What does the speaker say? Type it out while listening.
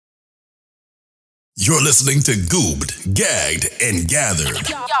You're listening to Goobed, Gagged, and Gathered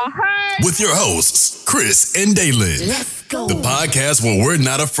with your hosts, Chris and Dalen. Let's go. The podcast where we're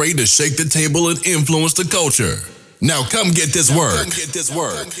not afraid to shake the table and influence the culture. Now come get this work.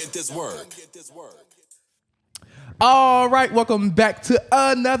 All right, welcome back to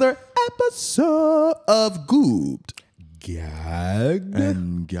another episode of Goobed, Gagged,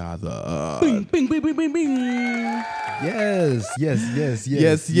 and Gathered. Bing, bing, bing, bing, bing, bing. Yes.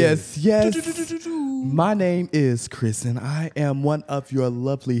 My name is Chris, and I am one of your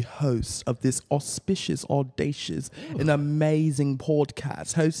lovely hosts of this auspicious, audacious, and amazing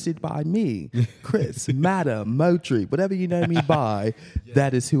podcast hosted by me, Chris, Madam, Modri, whatever you know me by,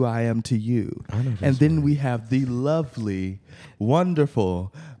 that is who I am to you. And then we have the lovely,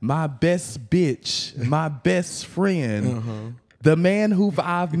 wonderful, my best bitch, my best friend, the man who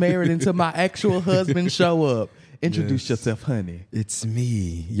I've married until my actual husband show up. Introduce yourself, honey. It's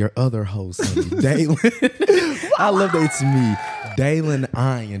me, your other host, honey, Dalen. I love that it's me, Dalen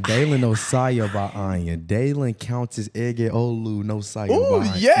Iron, Dalen Osaya by Iron, Dalen Countess Ege Olu No Saya by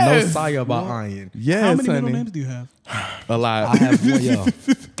Iron. Yes. No Saya by Iron. Yes, How many honey. middle names do you have? A lot. I have one, yo.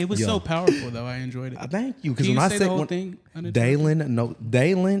 It was so powerful, though. I enjoyed it. Thank you, because Can when you I say said the whole one- thing? Dalen,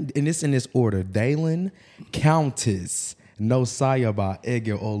 and it's in this order, Dalen Countess No Saya by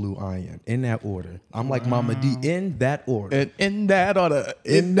Ege Olu Iron, in that order. I'm like Mama D, in that order. And in that order,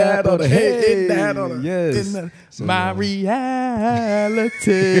 In that order, hey, in that order, yes. in that- So, my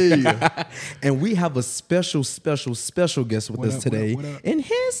reality. And we have a special guest with What us up, today. what up, what up? And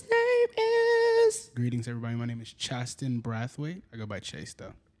his name is... Greetings, everybody. My name is Chasten Brathwaite. I go by Chase,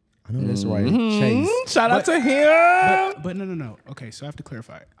 though. I know that's right. Chase. Shout out to him. But no. Okay, so I have to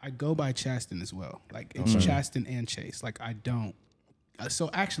clarify. I go by Chasten as well. Like, it's Chasten and Chase. Like, I don't. So,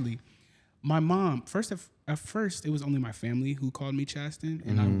 actually, my mom, at first, it was only my family who called me Chasten,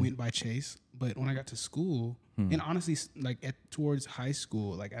 and I went by Chase. But when I got to school, and honestly, like, towards high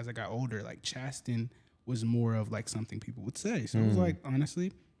school, like, as I got older, like, Chasten was more of, like, something people would say. So, it was like,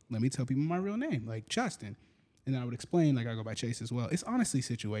 honestly, let me tell people my real name, like, Chasten. And then I would explain, like, I go by Chase as well. It's honestly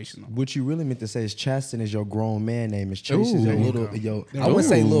situational. What you really meant to say is Chasten is your grown man name. Is Chase is Ooh. your There you little... go. Yo, There I you wouldn't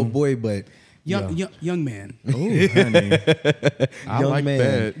go. say little boy, but... Young man. Oh, honey. I Young like man.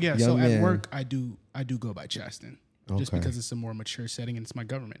 that. Yeah, Young so man. at work I do go by Chasten, just Okay. because it's a more mature setting and it's my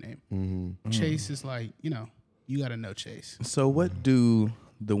government name. Chase is like, you gotta know Chase. So what do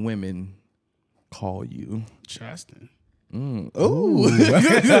the women call you? Chasten. Ooh,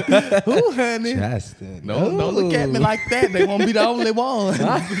 honey. Chasten. Don't look at me like that. They won't be the only one.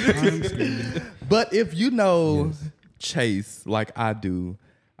 I'm serious. But if you know Chase like I do,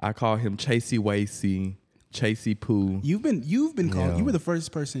 I call him Chasey Wasey, Chasey Poo. You've been called. Yeah. You were the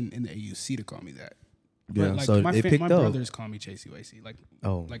first person in the AUC to call me that. Yeah, But like so my it picked my up. brothers call me Chasey Wasey, like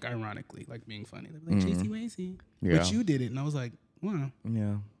Oh. like ironically, like being funny. They're like Chasey Wasey, Yeah. but you did it, and I was like, wow,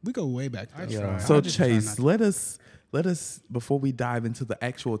 Yeah. we go way back. Though. Yeah. So I just try Chase, not to- let us before we dive into the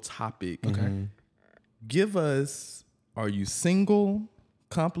actual topic. Okay. Give us: are you single,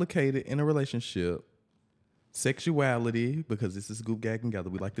 complicated, in a relationship, sexuality? Because this is Goop Gag and Gather.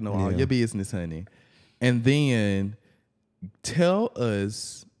 We like to know all Yeah. your business, honey. And then tell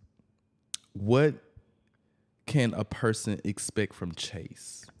us, what can a person expect from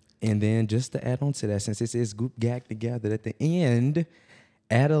Chase? And then just to add on to that, since this is Goop Gag Together, at the end,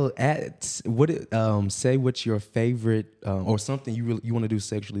 say what's your favorite or something you want to do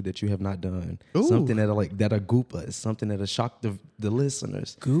sexually that you have not done. Ooh. Something that'll goop us, something that'll shock the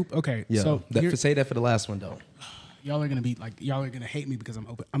listeners. Goop. Okay. Yeah. So Say that for the last one though. y'all are gonna hate me because I'm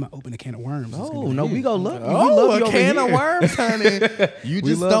gonna open a can of worms. It's gonna Oh be no, weird. we gonna love you. Oh, we love a you over can of here. worms, honey. You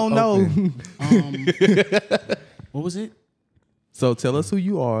just love don't know. open. What was it? So tell us who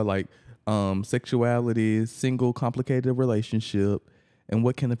you are, like sexuality, single, complicated relationship, and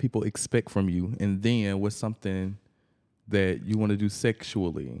what can the people expect from you? And then what's something that you want to do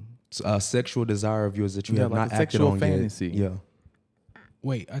sexually? Sexual desire of yours that you Yeah, have like not a acted sexual on fantasy. yet. Yeah.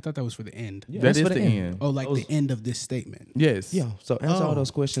 Wait, I thought that was for the end. Yeah, That that's is for the the end. end. Oh, like the end of this statement. Yes. Yeah. So answer all Oh.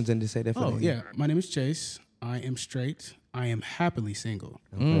 those questions and just say that for the Oh end. yeah, my name is Chase. I am straight. I am happily single,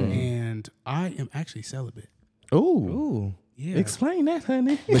 Mm. and I am actually celibate. Ooh. Ooh. Yeah, Explain that,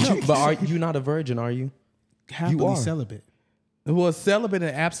 honey. But are you not a virgin, are you? happily are. celibate. Well, celibate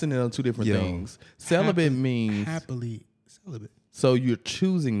and abstinent are two different Yeah. things. Celibate means Happily celibate. so you're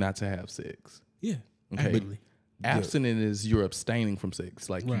choosing not to have sex. Yeah, Okay. happily. Abstinent is you're abstaining from sex.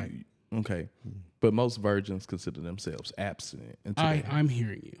 Like Right. Okay. But most virgins consider themselves abstinent. I'm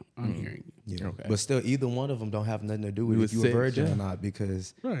hearing you. I'm hearing you. Yeah. Okay. But still, either one of them don't have nothing to do with if you're a sex, virgin yeah. or not,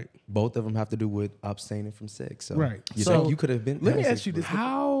 because Right. both of them have to do with abstaining from sex. So Right. You So, think you could have been. Let me had ask sex you this. before?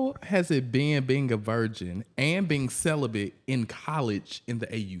 How has it been being a virgin and being celibate in college in the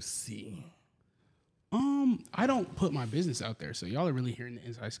AUC? I don't put my business out there, so y'all are really hearing the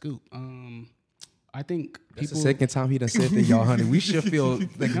inside scoop. I think That's people. the second time he done said that, y'all, honey. We should feel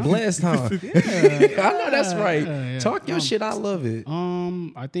like blessed, huh? I know that's right. Yeah. Talk your shit. I love it.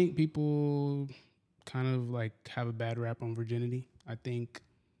 I think people kind of like have a bad rap on virginity. I think,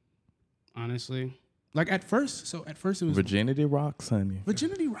 honestly, like at first it was Virginity rocks, honey.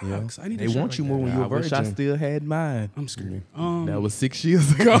 virginity rocks. I need They to want you more when I you're a wish I virgin. still had mine. I'm screaming. That was 6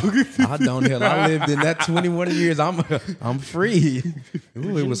 years ago. I don't hell. I lived in that 21 years. I'm free.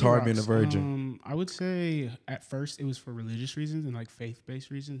 Ooh, it was hard being a virgin. I would say at first it was for religious reasons and like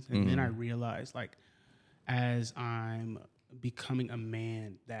faith-based reasons, and then I realized like as I'm becoming a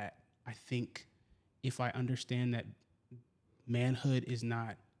man that I think if I understand that manhood is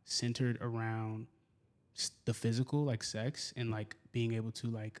not centered around the physical, like sex, and like being able to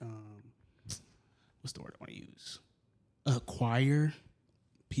like what's the word I want to use? Acquire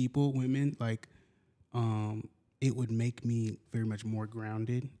people, women, like it would make me very much more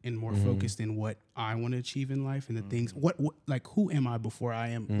grounded and more focused in what I want to achieve in life and the things what like who am I before I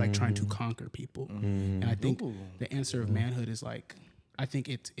am like trying to conquer people. And I think the answer of manhood is like I think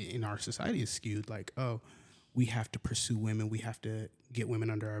it's in our society is skewed like, oh, we have to pursue women, we have to get women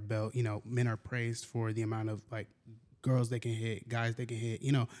under our belt. You know, men are praised for the amount of like girls they can hit, guys they can hit.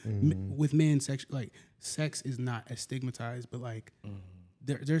 You know, with men, sex is not as stigmatized, but like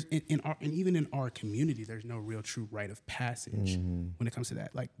there's in our, and even in our community, there's no real true rite of passage when it comes to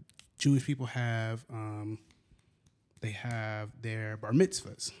that. Like Jewish people have they have their bar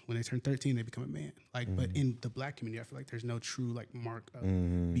mitzvahs. When they turn 13, they become a man. Like, but in the black community, I feel like there's no true like mark of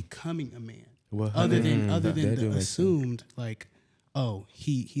becoming a man, other than the assumed like, oh,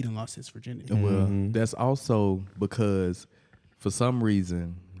 he done lost his virginity. Well, that's also because for some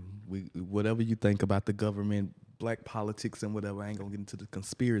reason, whatever you think about the government, black politics and whatever, I ain't gonna get into the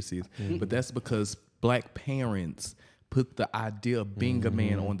conspiracies, but that's because black parents put the idea of being a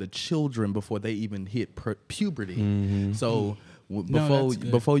man on the children before they even hit puberty. So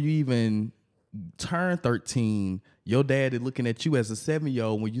before you even turn 13, your dad is looking at you as a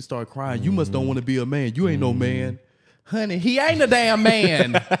 7-year-old. When you start crying, you must don't want to be a man. You ain't no man. Honey, he ain't a damn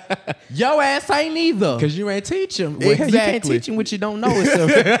man. Your ass ain't either. Because you ain't teach him. Exactly. You can't teach him what you don't know.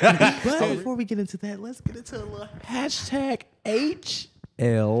 But before we get into that, let's get into a little hashtag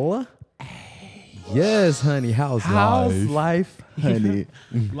HL. Yes, honey. How's life, honey?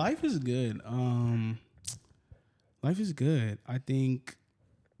 Life is good. Life is good. I think,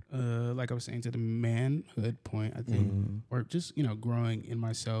 like I was saying to the manhood point, I think, or just, you know, growing in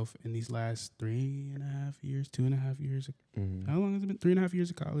myself in these last 2.5 years. How long has it been? 3.5 years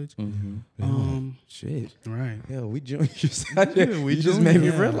of college. Shit. Right. Hell, we juniors. We just made me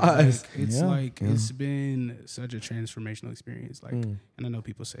realize. Like, it's like, it's been such a transformational experience. Like, and I know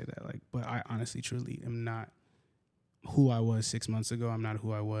people say that, like, but I honestly, truly am not who I was 6 months ago. I'm not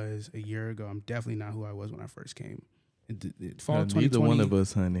who I was a year ago. I'm definitely not who I was when I first came. Fall 2020, neither one of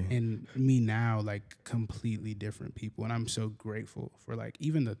us, honey. And me now, like, completely different people, and I'm so grateful for like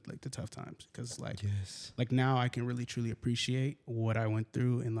even the tough times, because like now I can really truly appreciate what I went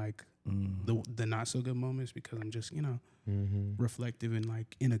through and like the not so good moments, because I'm just, you know, reflective and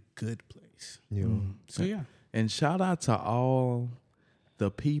like in a good place. So yeah. And shout out to all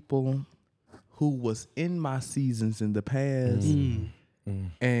the people who was in my seasons in the past.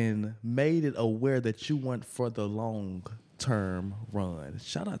 And made it aware that you went for the long term run.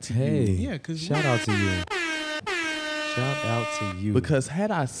 Shout out to you. Yeah, because Shout out to you. Shout out to you. Because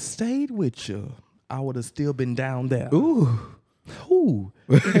had I stayed with you, I would have still been down there. Ooh.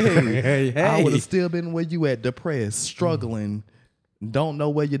 Hey. I would have still been where you at, depressed, struggling, don't know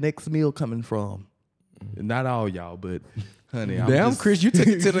where your next meal coming from. Not all y'all, but honey, Damn, Chris, you took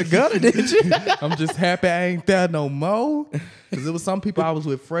it to the gutter, didn't you? I'm just happy I ain't there no more. Because there was some people I was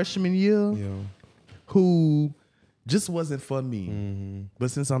with freshman year who just wasn't for me.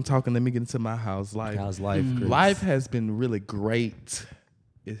 But since I'm talking, let me get into my house life. How's life, Chris? Life has been really great.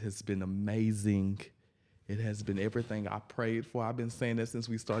 It has been amazing. It has been everything I prayed for. I've been saying that since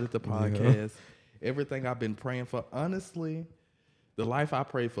we started the podcast. Everything I've been praying for. Honestly, the life I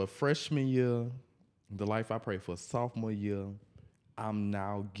prayed for freshman year, the life I prayed for sophomore year, I'm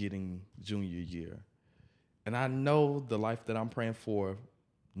now getting junior year. And I know the life that I'm praying for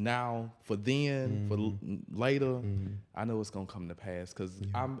now for then, for later, I know it's gonna come to pass because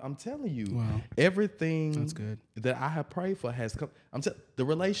I'm telling you, everything That's good. that I have prayed for has come. The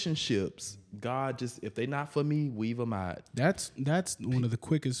relationships, God just if they not for me, weave them out. That's one of the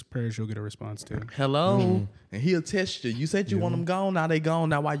quickest prayers you'll get a response to. Hello, and He'll test you. You said you want them gone, now they gone.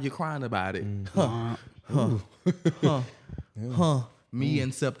 Now why you crying about it? Me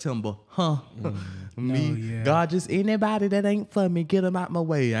in September, me. God, just anybody that ain't for me, get them out my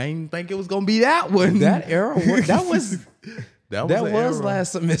way. I ain't think it was gonna be that one. That era, that was era.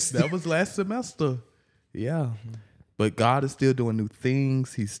 last semester. That was last semester. Yeah, but God is still doing new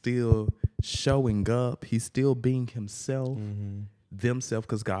things. He's still showing up. He's still being Himself, themselves,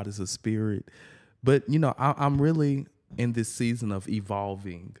 because God is a spirit. But I'm really in this season of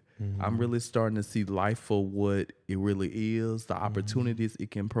evolving. I'm really starting to see life for what it really is, the opportunities it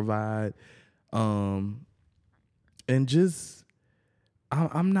can provide, and just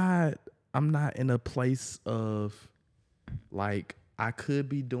I'm not in a place of like I could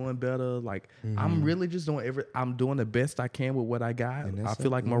be doing better. Like I'm really just I'm doing the best I can with what I got. I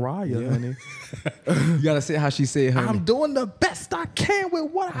feel like Mariah, honey. You gotta say how she said, honey. I'm doing the best I can with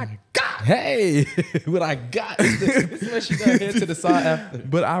what I got. Hey, what I got. This is what she got head to the side after.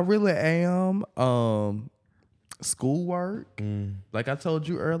 But I really am. Schoolwork, like I told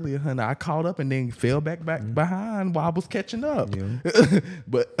you earlier, honey, I caught up and then fell back behind while I was catching up.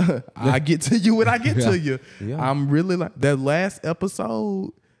 But I get to you when I get to you. I'm really like that last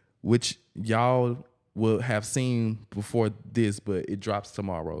episode, which y'all will have seen before this, but it drops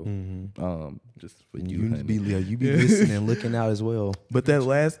tomorrow. Just for you, honey. You be listening, looking out as well. But that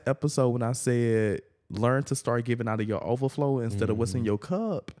last episode when I said learn to start giving out of your overflow instead of what's in your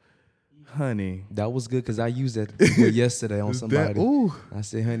cup. Honey, that was good because I used that yesterday on somebody. I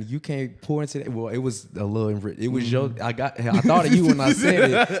said, honey, you can't pour into that. Well, it was a little. It was your. I thought of you when I said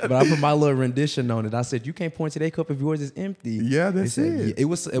it, but I put my little rendition on it. I said, you can't pour into that cup if yours is empty. Yeah, that's it. It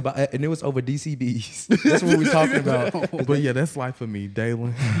was about, and it was over DCBs. That's what we're talking about. But yeah, that's life for me,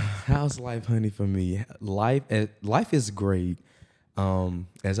 Dalen. How's life, honey, for me? Life is great.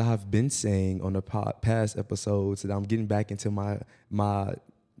 As I have been saying on the past episodes, that I'm getting back into my.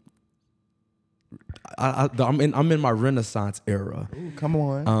 I'm in my Renaissance era. Ooh, come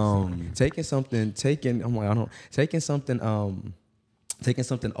on. Taking something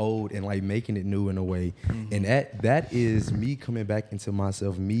old and like making it new in a way. And that is me coming back into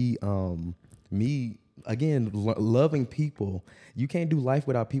myself. Me again, loving people. You can't do life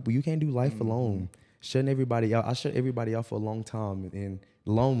without people. You can't do life alone. Shutting everybody out. I shut everybody out for a long time and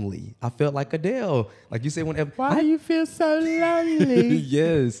lonely. I felt like Adele. Like you said, whenever. Why do you feel so lonely?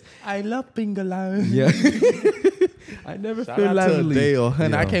 Yes. I love being alone. Yeah. I never Shout feel out lonely. to Adele,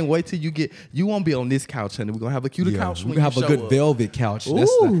 honey. I can't wait till you won't be on this couch, honey. We're gonna have a cuter couch. We're gonna have a good velvet couch. Ooh.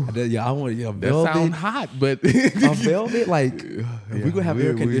 I want velvet. That sound hot, but a velvet, like we're gonna have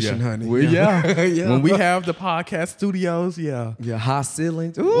air conditioning, honey. When we have the podcast studios, high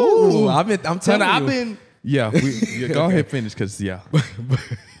ceilings. Ooh, I'm telling you. Go ahead, finish, cause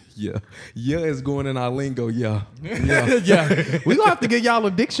it's going in our lingo. We gonna have to get y'all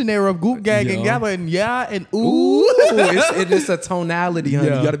a dictionary of goop gag and gather and and ooh. It's a tonality, honey.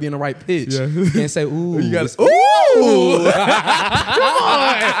 You gotta be in the right pitch. You can't say ooh. You gotta ooh. Come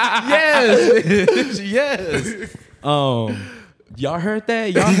on. Yes. Y'all heard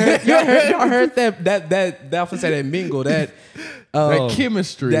that? Y'all heard that I was say that mingle, that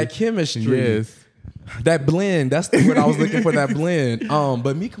chemistry. That chemistry. Yes. That blend, that's the word I was looking for, that blend.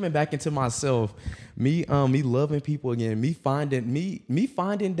 But me coming back into myself, me loving people again, me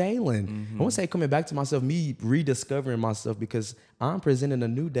finding Dalen. I won't say coming back to myself, me rediscovering myself, because I'm presenting a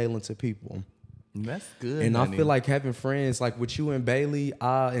new Dalen to people. That's good. And honey. I feel like having friends like with you and Bailey,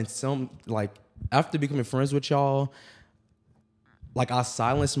 after becoming friends with y'all, like I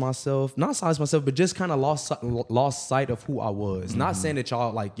silenced myself, not silenced myself, but just kind of lost sight of who I was. Not saying that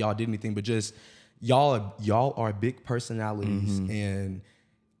y'all did anything, but just y'all are big personalities, and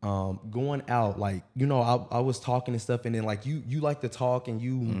going out, like, I was talking and stuff, and then like you like to talk, and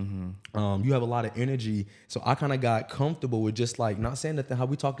you have a lot of energy, so I kind of got comfortable with just like not saying nothing. How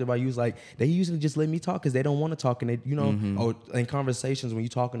we talked about you was like they usually just let me talk because they don't want to talk, and they or in conversations when you're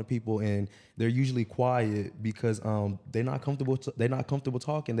talking to people and they're usually quiet because they're not comfortable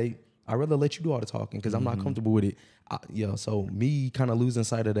talking. I'd rather let you do all the talking because I'm not comfortable with it. So me kind of losing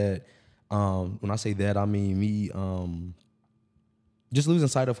sight of that. When I say that, I mean me just losing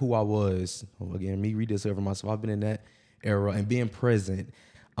sight of who I was. Again, me rediscovering myself. I've been in that era and being present.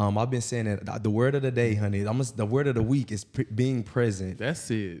 I've been saying that the word of the day, honey. The word of the week is being present.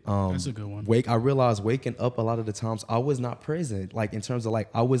 That's it. That's a good one. I realized waking up a lot of the times I was not present. Like in terms of like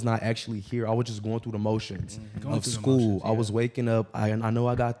I was not actually here. I was just going through the motions of school. I was waking up. I know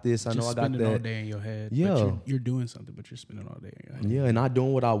I got this. I know I got that. Spending all day in your head. Yeah, but you're doing something, but you're spending all day in your head. Yeah, and not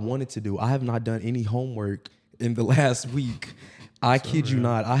doing what I wanted to do. I have not done any homework in the last week. I kid you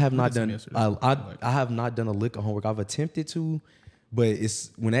not. I have not done. I have not done a lick of homework. I've attempted to. But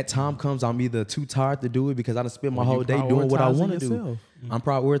it's when that time comes, I'm either too tired to do it because I done spent my whole day doing what I want to do. I'm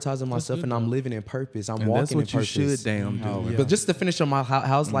prioritizing myself and I'm living in purpose. I'm walking in purpose. That's what you should damn do. But just to finish on my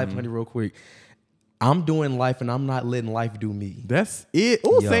house life, honey, real quick. I'm doing life and I'm not letting life do me. That's it.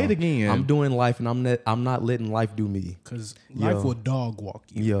 Oh, say it again. I'm doing life and I'm not letting life do me. Because life will dog walk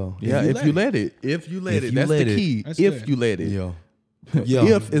you. If you let it. If you let it. That's the key. If you let it.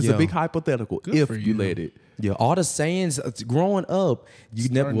 If is a big hypothetical. If you let it. Yeah, all the sayings growing up, you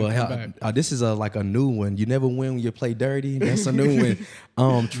never. This is like a new one. You never win when you play dirty. That's a new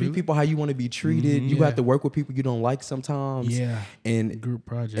one. Treat people how you want to be treated. You have to work with people you don't like sometimes. Yeah, and group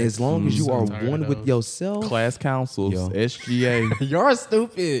projects. As long as you are one with yourself, class councils, SGA, you're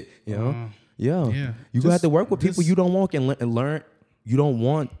stupid. Yeah. You have to work with people you don't want and learn. You don't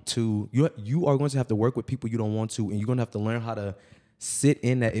want to. You are going to have to work with people you don't want to, and you're going to have to learn how to sit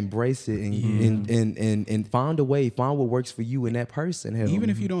in that, embrace it, and find a way, find what works for you and that person. Hell. Even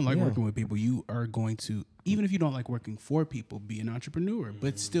if you don't like working with people, you are going to, even if you don't like working for people, be an entrepreneur.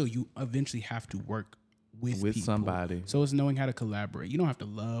 But still, you eventually have to work with people. Somebody. So it's knowing how to collaborate. You don't have to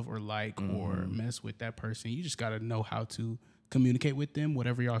love or like or mess with that person. You just got to know how to communicate with them,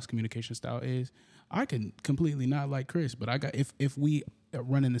 whatever y'all's communication style is. I can completely not like Chris, but if we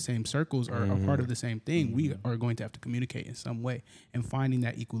run in the same circles or are part of the same thing, we are going to have to communicate in some way, and finding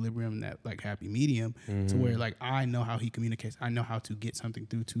that equilibrium, that like happy medium, to where like I know how he communicates, I know how to get something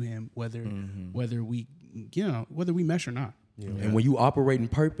through to him, whether we mesh or not. Yeah. And when you operate in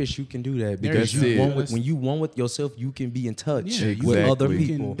purpose, you can do that because when you one with yourself, you can be in touch with other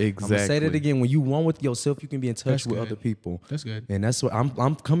people. Exactly. I'm gonna say that again. When you one with yourself, you can be in touch with other people. That's good. And that's what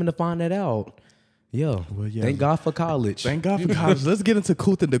I'm coming to find that out. Yeah. Well, Thank God for college. Thank God for college. Let's get into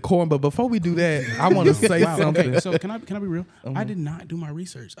Couth and Decorum. But before we do that, I want to say something. Okay, so can I be real? I did not do my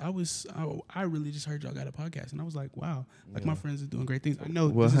research. I really just heard y'all got a podcast, and I was like, wow, like my friends are doing great things. I know.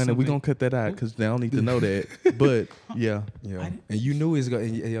 Well, honey, we're gonna cut that out because they don't need to know that. But yeah. And you knew it's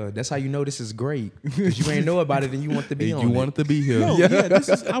going. Yeah, that's how you know this is great because you ain't know about it and you want to be on. You wanted to be here. No,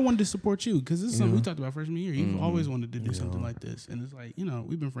 I wanted to support you because this is something we talked about freshman year. You've always wanted to do something like this, and it's like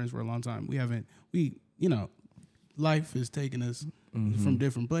we've been friends for a long time. Life is taking us from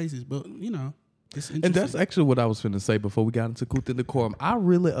different places, but it's interesting. And that's actually what I was finna say before we got into Couth and Decorum. I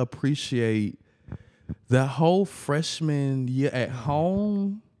really appreciate the whole freshman year at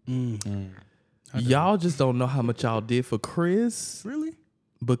home. Y'all just don't know how much y'all did for Chris. Really?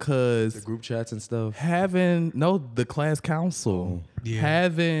 Because the group chats and stuff. The class council.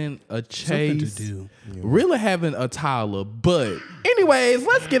 Having a Chase. To do. Really having a Tyler. But anyways,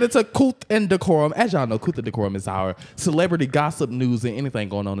 let's get into Couth and Decorum. As y'all know, Couth and Decorum is our celebrity gossip news and anything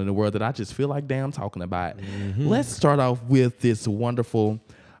going on in the world that I just feel like damn talking about. Let's start off with this wonderful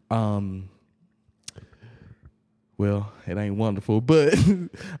well, it ain't wonderful, but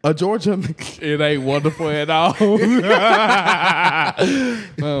a Georgia, it ain't wonderful at all.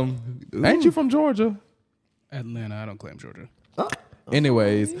 Ain't you from Georgia? Atlanta. I don't claim Georgia.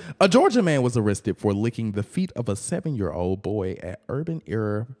 Anyways, a Georgia man was arrested for licking the feet of a 7-year-old boy at Urban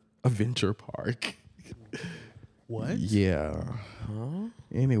Air Adventure Park. What? Yeah.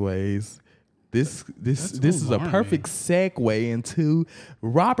 Anyways. This is a perfect segue into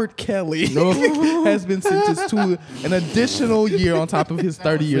Robert Kelly has been sentenced to an additional year on top of his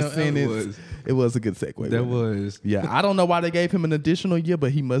 30-year sentence. It was a good segue. That was. Yeah, I don't know why they gave him an additional year,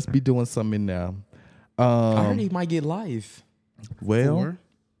 but he must be doing something now. I heard he might get life. Well,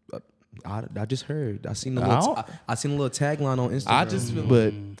 I just heard. I seen a little tagline on Instagram.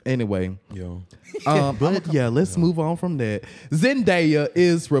 But anyway, let's move on from that. Zendaya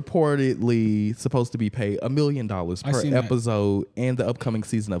is reportedly supposed to be paid $1 million per episode in the upcoming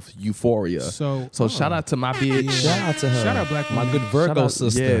season of Euphoria. So shout out to my bitch. Shout out to her. Shout out Black my good Virgo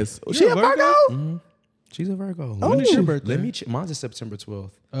sister. Yes, she a Virgo. Mm-hmm. She's a Virgo. When is your birthday? Let me check. Mine's is September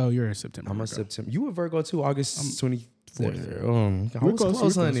 12th. Oh, you're a September. I'm a September. You a Virgo too? August 24th. I was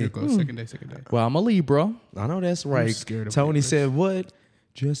close, honey. Second day. Well, I'm a Libra. I know that's right. I'm scared of Tony Libras. said what?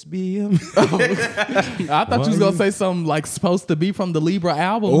 Just be him. I thought you was gonna say something like supposed to be from the Libra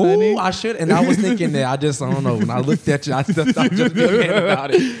album, honey. Oh, I should. And I was thinking that. I don't know. When I looked at you, I just thinking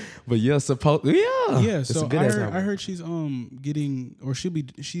about it. But yeah, Yeah, It's so a good I ass heard, album. I heard she's getting, or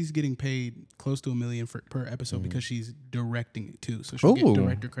she's getting paid close to $1 million per episode because she's directing it too. So she'll Ooh. get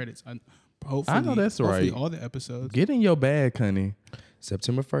director credits. Hopefully, I know that's hopefully right. all the episodes. Get in your bag, honey.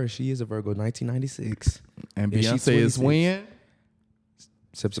 September 1st, she is a Virgo, 1996. And Yeah, she's Beyonce is 26. when?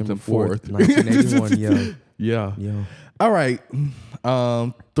 September September 4th, 1981. Yeah. Yeah. Yeah. All right.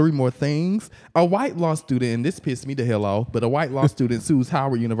 3 more things. A white law student, and this pissed me the hell off, but a white law student sues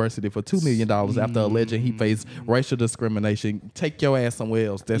Howard University for $2 million after alleging he faced racial discrimination. Take your ass somewhere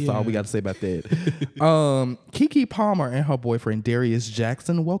else. That's all we got to say about that. Keke Palmer and her boyfriend Darius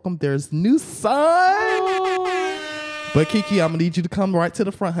Jackson welcomed their new son. But Keke, I'm gonna need you to come right to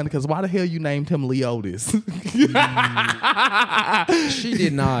the front, honey, because why the hell you named him Leotis? She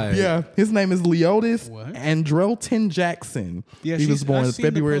did not. Yeah, his name is Leotis What? Andrelton Jackson. Yeah, he was born I've seen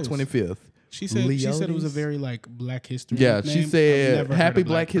the February post. 25th. She said it was a Leotis? very like Black History. Yeah, Month she name. I've said never heard Happy a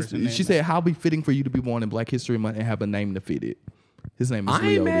Black person History. name She that. said how be fitting for you to be born in Black History Month and have a name to fit it. His name is I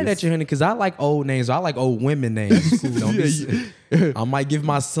ain't Leotis. mad at you, honey, because I like old names. I like old women names. Don't be I might give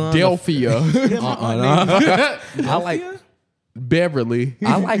my son Delphia, I like Beverly.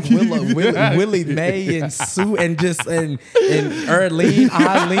 I like Willie Mae and Sue and Erlene,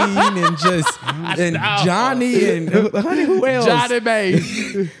 Eileen and Johnny and honey, who else? Johnny May,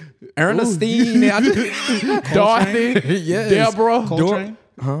 Ernestine, Dorothy, yes. Deborah, Coltrane.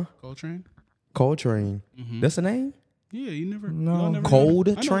 Huh? Coltrane. Coltrane. That's a name? Yeah, you never. No. y'all never Cold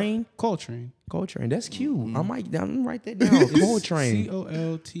heard of it? I know Train? Coltrane. Coltrane. That's cute. I'm gonna write that down. Coltrane.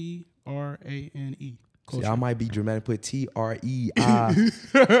 Coltrane. See, I might be dramatic. Put Trei. I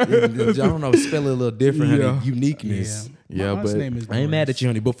don't know. Spell it a little different. Yeah. Honey. Uniqueness. Yeah, My last but name is I ain't mad Norris. at you,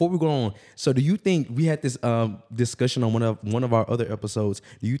 honey. Before we go on, so do you think we had this discussion on one of our other episodes?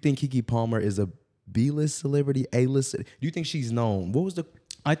 Do you think Keke Palmer is a B-list celebrity, A-list? Do you think she's known? What was the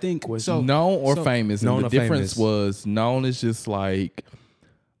I think so. known or so- famous. known And or the difference famous. was known is just like,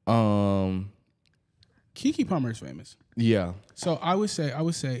 Keke Palmer is famous. yeah, So I would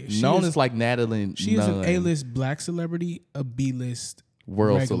say she known is, as like Natalie. she is an Nunn. A-list Black celebrity, a B-list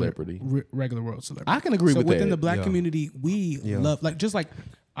World regular- celebrity. regular world celebrity. I can agree so with within that. the Black Yeah. community, we Yeah. love just like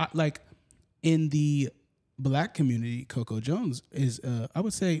in the Black community, Coco Jones is I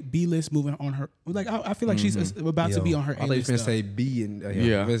would say B-list moving on her. Like I feel like she's about to be on her I thought you A-list. finna stuff. say B and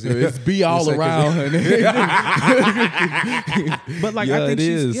Yeah, it's be all around, honey. But like Yeah, I think it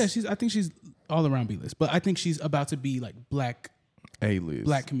she's is. I think she's all around B-list. But I think she's about to be like Black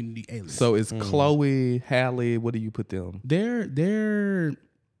A-list. community A-list. So it's Chloe, Halle. What do you put them? they're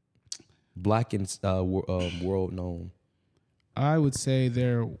Black and world known. I would say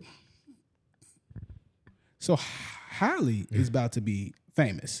they're. So Halle is about to be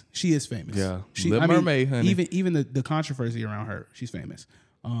famous. She is famous. Yeah. She, Little Mermaid, honey. Even the controversy around her, she's famous.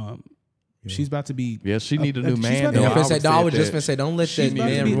 She's about to be. Yeah, she need a new she's man. about to though. be- I already was said just that. finna say, don't let She's that about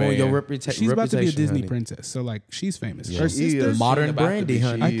to man be- ruin your man. reputation. She's about to be a Disney honey. princess. So like she's famous. Yeah, Her she is. sister. Modern About to Brandy, be.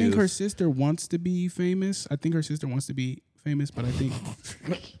 honey. She I think her is. sister wants to be famous. I think her sister wants to be famous, but I think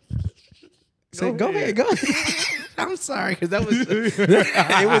Say, go ahead. I'm sorry, because that was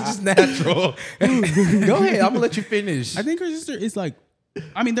it was just natural. Go ahead. I'm gonna let you finish. I think her sister is like.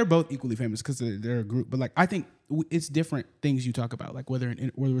 I mean, they're both equally famous because they're a group. But like, I think it's different things you talk about. Like whether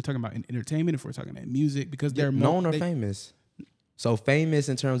we're talking about in entertainment, if we're talking about music, because they're known or they- famous. So famous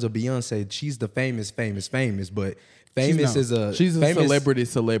in terms of Beyonce, she's the famous, but famous known. is a She's a famous,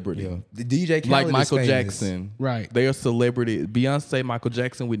 celebrity. Yeah. The DJ Khaled Like is Michael famous. Jackson. Right. They are celebrity. Beyonce, Michael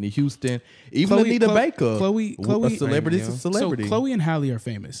Jackson, Whitney Houston, even Chloe- Anita Chloe- Baker. Chloe- a celebrity is a celebrity. So Chloe and Halle are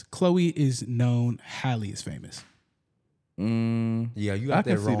famous. Chloe is known. Halle is famous. Yeah, you I got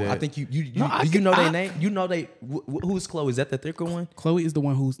can that see wrong. that. I think you No, I do you can- know I- their name? You know they who's Chloe? Is that the thicker one? Chloe is the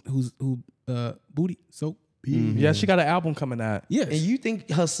one who booty soap. Yeah, she got an album coming out. Yes. And you think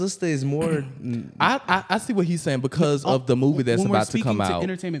her sister is more? I see what he's saying because of the movie that's when we're about to come speaking out.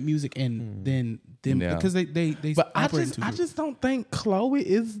 entertainment, music, and then them Yeah. because they But I operate in two I groups. just don't think Chloe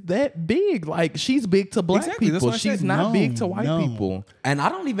is that big. Like she's big to black Exactly, that's people. what I She's said. not big to No, white no. people. And I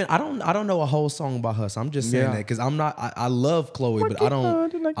don't know a whole song about her. So I'm just saying Yeah. that because I'm not. I love Chloe, but I Working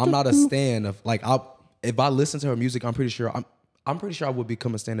hard don't. like I'm not a do. stan of like. If I listen to her music, I'm pretty sure I would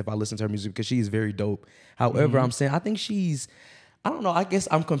become a stan if I listen to her music because she is very dope. However, I'm saying I think she's. I don't know. I guess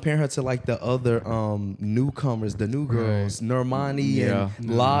I'm comparing her to like the other newcomers, the new girls, Normani and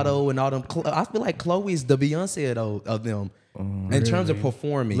Lotto and all them. I feel like Chloe's the Beyonce of them in terms of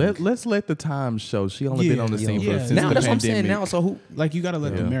performing. Let's let the time show. She only been on the scene since now the that's pandemic. what I'm saying. Now, so who? Like you got to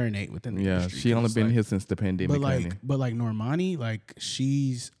let them marinate within the industry. She only been here since the pandemic. But like Normani, like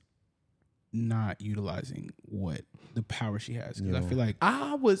she's not utilizing the power she has. Because I feel like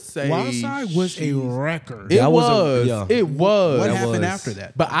I would say Wild Side was a record. It was. It was. What happened after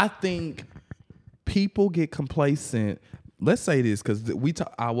that? But I think people get complacent. Let's say this because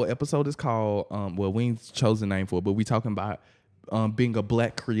our episode is called. We ain't chosen a name for it, but we talking about being a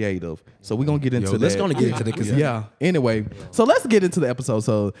black creative. So we're gonna get into that. Let's gonna get into that. Anyway, so let's get into the episode.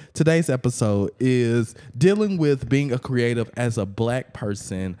 So today's episode is dealing with being a creative as a black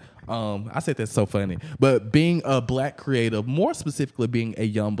person. I said that's so funny, but being a black creative, more specifically being a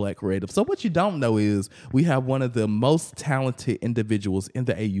young black creative. So what you don't know is we have one of the most talented individuals in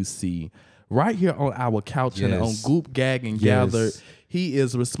the AUC right here on our couch and on Goop, Gag, and Gather. He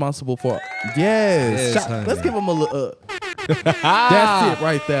is responsible for let's give him a little that's it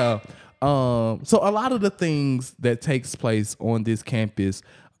right there. So a lot of the things that takes place on this campus,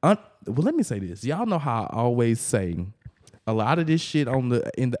 well, let me say this. Y'all know how I always say a lot of this shit in the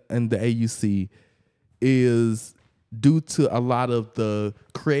AUC is due to a lot of the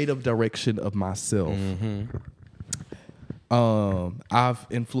creative direction of myself. I've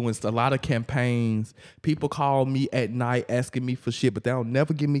influenced a lot of campaigns. People call me at night asking me for shit, but they'll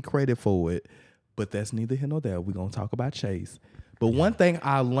never give me credit for it. But that's neither here nor there. We're going to talk about Chase. But one thing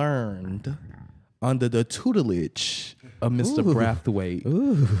I learned under the tutelage of Mr. Brathwaite.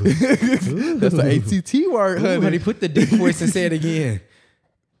 That's the ATT word, honey. Honey, put the deep voice and say it again.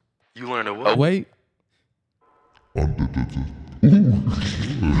 You learned a what? Wait.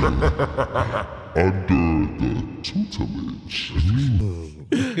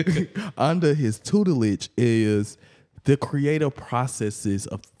 Under his tutelage is the creative processes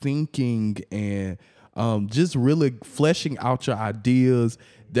of thinking and just really fleshing out your ideas.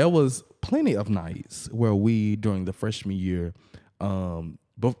 There was plenty of nights where we, during the freshman year,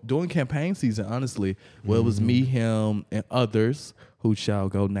 but during campaign season, honestly, where it was me, him, and others who shall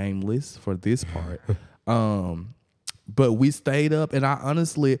go nameless for this part. But we stayed up, and I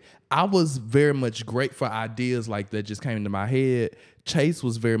was very much great for ideas like that just came into my head. Chase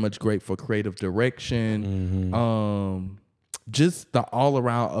was very much great for creative direction, just the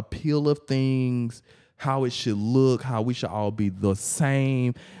all-around appeal of things, how it should look, how we should all be the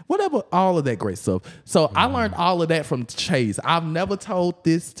same, whatever, all of that great stuff. So I learned all of that from Chase. I've never told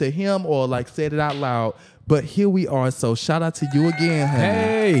this to him or like said it out loud, but here we are. So shout out to you again, honey.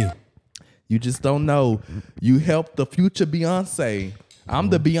 Hey. You just don't know. You helped the future Beyonce.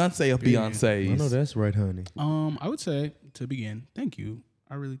 I'm the Beyonce of Beyonces. I know that's right, honey. I would say to begin, thank you.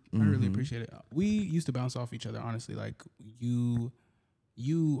 I really appreciate it. We used to bounce off each other, honestly. Like you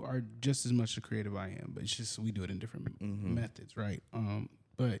are just as much a creative I am, but it's just we do it in different methods, right?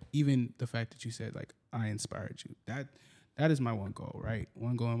 But even the fact that you said like I inspired you, that is my one goal, right?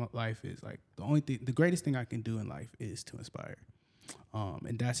 One goal in my life is like the greatest thing I can do in life is to inspire.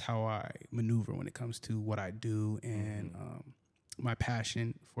 And that's how I maneuver when it comes to what I do and my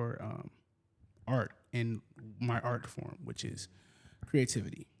passion for art and my art form, which is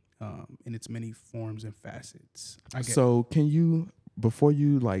creativity in its many forms and facets. So can you, before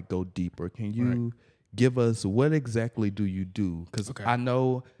you like go deeper, can you give us what exactly do you do? Because I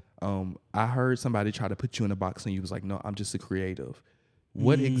know I heard somebody try to put you in a box and you was like, no, I'm just a creative.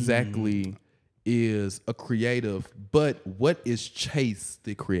 What exactly is a creative, but what is Chase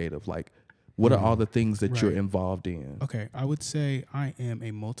the creative? Like, what are all the things that you're involved in? Okay, I would say I am a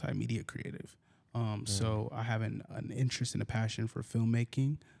multimedia creative. So I have an interest and a passion for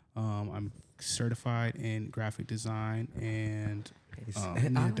filmmaking. I'm certified in graphic design and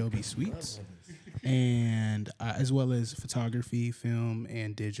in the Adobe suites, and as well as photography, film,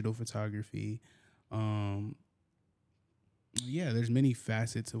 and digital photography. Yeah, there's many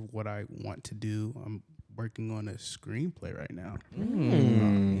facets of what I want to do. I'm working on a screenplay right now.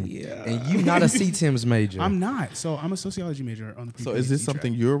 Yeah. And you not a CTIMS major. I'm not. So I'm a sociology major on the So is this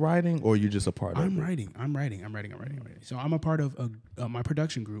something you're writing or you're just a part of I'm it? writing. So I'm a part of my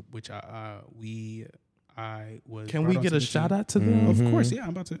production group, which I was. Can we get a shout out to them? Of course, yeah. I'm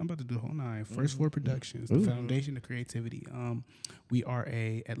about to do the whole nine. First Floor Productions, the foundation of creativity. We are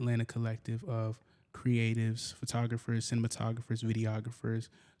a Atlanta collective of creatives, photographers, cinematographers, videographers,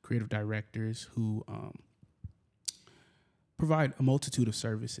 creative directors who provide a multitude of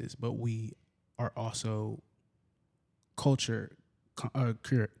services, but we are also culture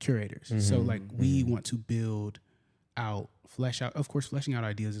curators. So like we want to build flesh out. Of course, fleshing out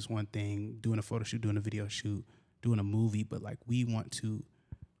ideas is one thing. Doing a photo shoot, doing a video shoot, doing a movie, but like we want to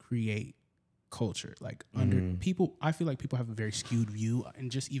create culture. Like under people, I feel like people have a very skewed view,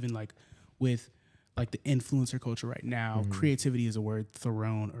 and just even like with like the influencer culture right now, creativity is a word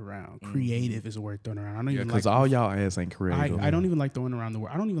thrown around. Creative is a word thrown around. I don't even because like all y'all ass ain't creative. I don't even like throwing around the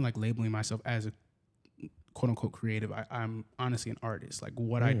word. I don't even like labeling myself as a quote unquote creative. I'm honestly an artist. Like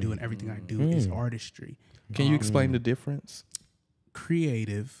what I do and everything I do is artistry. Can you explain the difference?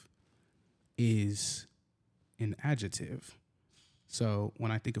 Creative is an adjective. So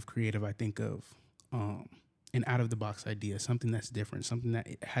when I think of creative, I think of an out of the box idea, something that's different, something that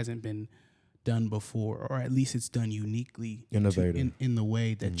it hasn't been done before, or at least it's done uniquely, innovative in the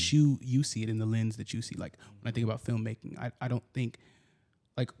way that you see it, in the lens that you see. Like when I think about filmmaking, I don't think,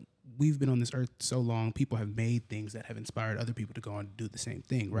 like, we've been on this earth so long, people have made things that have inspired other people to go on to do the same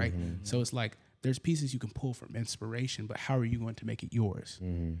thing, right? So it's like there's pieces you can pull from inspiration, but how are you going to make it yours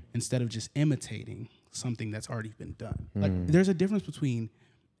instead of just imitating something that's already been done? Like there's a difference between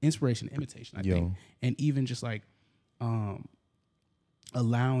inspiration and imitation, I think, and even just like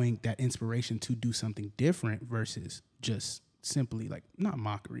allowing that inspiration to do something different versus just simply like, not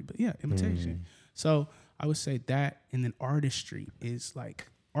mockery, but yeah, imitation. So I would say that, and then artistry is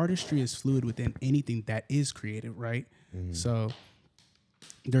fluid within anything that is creative, right? So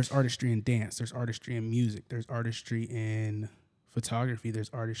there's artistry in dance, there's artistry in music, there's artistry in photography, there's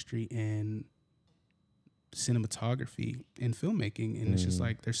artistry in cinematography and filmmaking, and it's just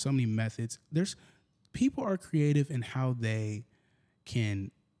like there's so many methods. There's people are creative in how they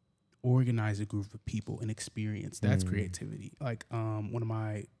can organize a group of people and experience. That's creativity. Like one of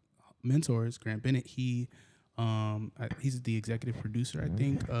my mentors, Grant Bennett, he's the executive producer, I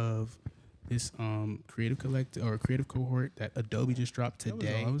think, of this creative collective or creative cohort that Adobe just dropped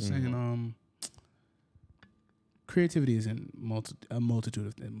today. I was saying creativity is in a multitude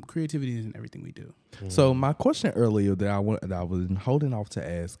of things. Creativity is in everything we do. So my question earlier that I was holding off to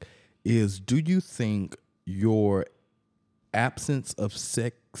ask is, do you think your absence of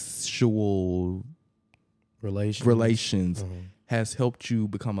sexual relations has helped you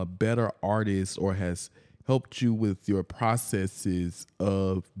become a better artist, or has helped you with your processes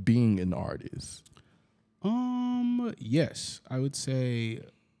of being an artist? Yes, I would say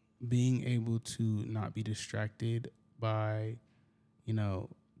being able to not be distracted by,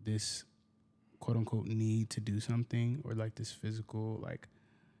 this quote unquote need to do something, or like this physical, like,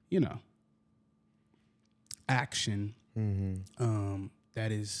 action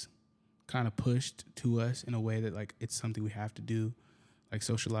that is kind of pushed to us in a way that like it's something we have to do, like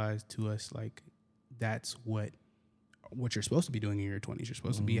socialized to us, like that's what you're supposed to be doing in your 20s. You're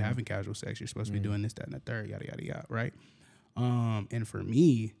supposed to be having casual sex. You're supposed to be doing this, that, and the third, yada, yada, yada, right? And for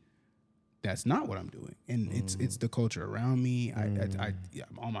me, that's not what I'm doing. And it's the culture around me.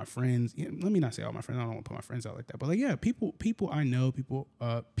 All my friends, let me not say all my friends, I don't want to put my friends out like that. But like, yeah, people I know,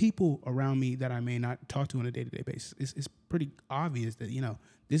 people around me that I may not talk to on a day-to-day basis. It's pretty obvious that,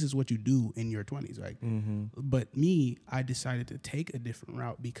 this is what you do in your 20s, right? But me, I decided to take a different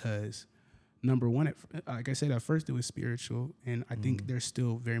route because, number one, like I said, at first it was spiritual, and I think there's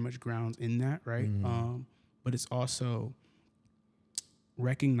still very much grounds in that, right? But it's also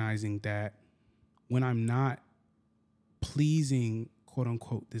recognizing that when I'm not pleasing, quote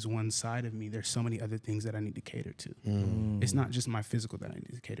unquote, this one side of me, there's so many other things that I need to cater to. It's not just my physical that I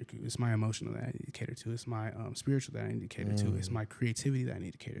need to cater to. It's my emotional that I need to cater to. It's my spiritual that I need to cater to. It's my creativity that I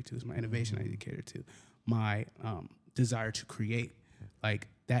need to cater to. It's my innovation I need to cater to. My desire to create, like,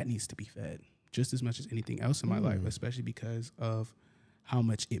 that needs to be fed just as much as anything else in my life, especially because of how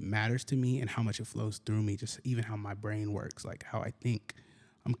much it matters to me and how much it flows through me, just even how my brain works, like how I think.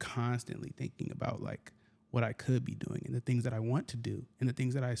 I'm constantly thinking about like what I could be doing and the things that I want to do and the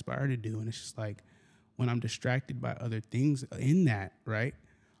things that I aspire to do. And it's just like when I'm distracted by other things in that, right,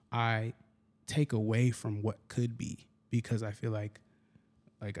 I take away from what could be, because I feel like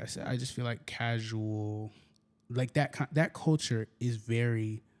I said, I just feel like casual, like that culture is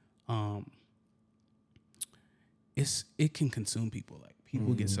very, it can consume people. Like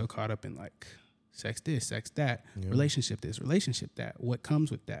people get so caught up in like sex this, sex that, relationship this, relationship that, what comes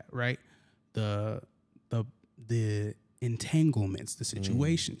with that, right? The entanglements, the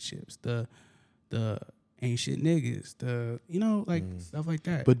situationships, the ain't shit niggas, stuff like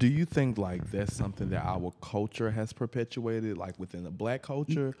that. But do you think like that's something that our culture has perpetuated, like within the Black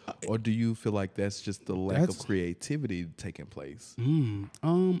culture, or do you feel like that's just the lack of creativity taking place?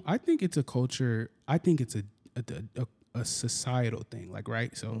 I think it's a culture. I think it's a societal thing, like,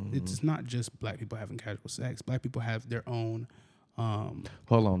 right? So it's not just Black people having casual sex. Black people have their own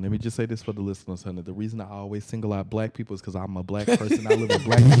Hold on, let me just say this for the listeners, honey. The reason I always single out black people is because I'm a black person. I live a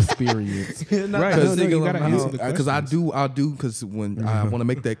black experience. Right. You gotta answer the Because I questions. do, because when I want to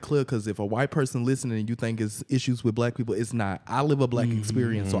make that clear, because if a white person listening and you think it's issues with black people, it's not. I live a black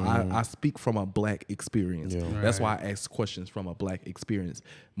experience, so I speak from a black experience. Yeah. That's why I ask questions from a black experience.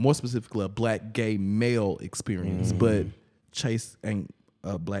 More specifically, a black gay male experience. But Chase ain't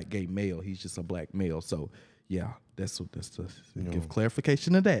a black gay male. He's just a black male. So, yeah. That's the give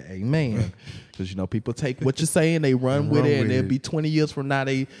clarification to that. Amen. Because, people take what you're saying, they run with it, and it'll be 20 years from now,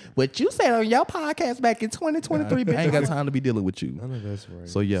 what you said on your podcast back in 2023, but I ain't got time to be dealing with you. I know that's right.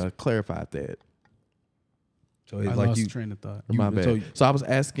 So, yeah, clarified that. So it's I like lost train of thought. My bad. So I was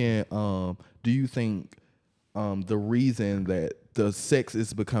asking, do you think the reason that the sex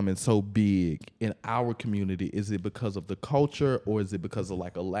is becoming so big in our community, is it because of the culture, or is it because of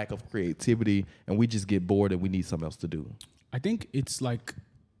like a lack of creativity and we just get bored and we need something else to do? I think it's like,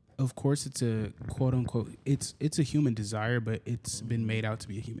 of course, it's a quote unquote, it's a human desire, but it's been made out to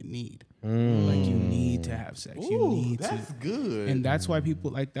be a human need. Like you need to have sex. You need that's to. good. And that's why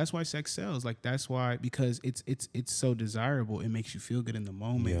people that's why sex sells. Like that's why, because it's so desirable. It makes you feel good in the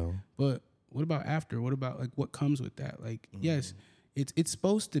moment. Yeah. But what about after? What about like what comes with that? Like yes, it's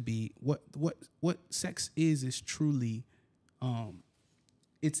supposed to be what sex is truly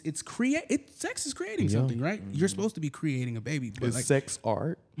sex is creating something, right? You're supposed to be creating a baby. But is like sex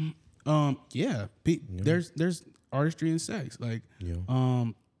art? there's artistry in sex. Like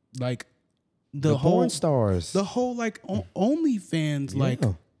like the whole porn stars. the whole like OnlyFans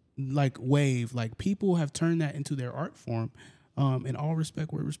like wave, like people have turned that into their art form. In all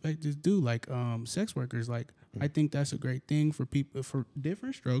respect where respect is due, like sex workers, like I think that's a great thing for people, for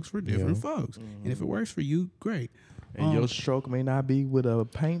different strokes for different folks. And if it works for you, great. And your stroke may not be with a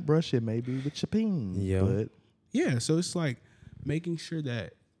paintbrush, it may be with your peen. Yeah. But Yeah, so it's like making sure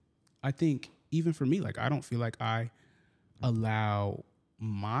that, I think even for me, like I don't feel like I allow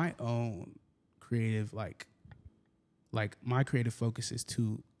my own creative, like my creative focus is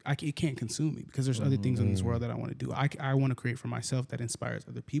too, it can't consume me, because there's other things in this world that I want to do. I want to create for myself that inspires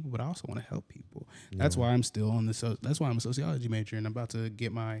other people, but I also want to help people. That's why I'm still on that's why I'm a sociology major, and I'm about to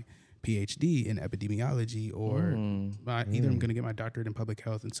get my PhD in epidemiology, or either I'm going to get my doctorate in public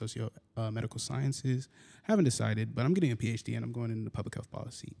health and medical sciences. Haven't decided, but I'm getting a PhD and I'm going into public health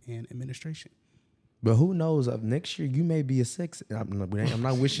policy and administration. But who knows? Next year you may be a sex. I'm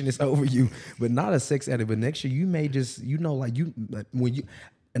not wishing this over you, but not a sex addict. But next year you may just, when you.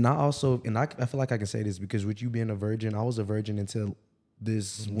 And I feel like I can say this because with you being a virgin, I was a virgin until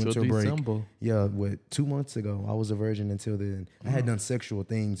this winter break. December. Yeah, 2 months ago, I was a virgin until then. I had done sexual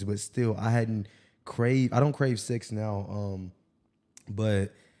things, but still, I don't crave sex now.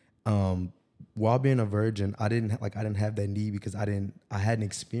 But while being a virgin, I didn't have that need because I hadn't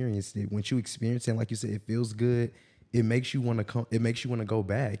experienced it. When you experience it, like you said, it feels good. It makes you want to come. It makes you want to go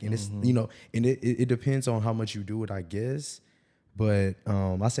back, and it's and it depends on how much you do it, I guess. But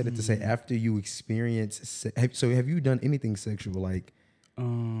I said it to say, after you experience, so have you done anything sexual, like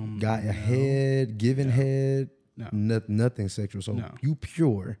got a head, given head? No. Nothing sexual. So you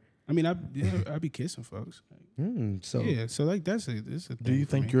pure. I mean, I be kissing folks. So yeah, so like it's a thing. Do you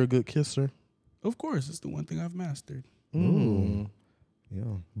think you're a good kisser? Of course, it's the one thing I've mastered. Yeah.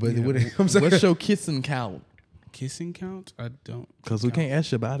 But what's your kissing count? Kissing count? I don't. Because we can't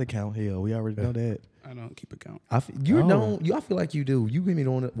ask your body count here. We already know that. I don't keep a count. I feel like you do. You give me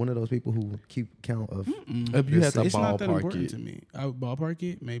one of those people who keep count of. If you had to It's not that ballpark important it. to me. I would ballpark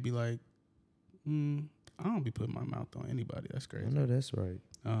it, maybe like, I don't be putting my mouth on anybody. That's crazy. I know that's right.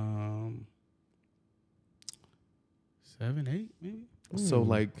 7, 8, maybe. So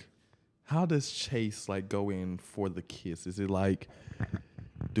like, how does Chase like go in for the kiss? Is it like,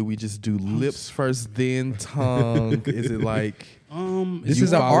 do we just do lips first, then tongue? Is it like, this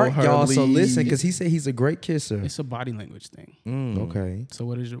is an art, y'all. So listen, because he said he's a great kisser. It's a body language thing. Okay. So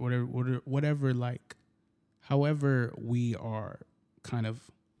what is whatever like, however we are kind of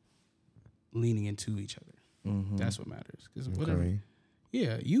leaning into each other. That's what matters. Because whatever. Okay.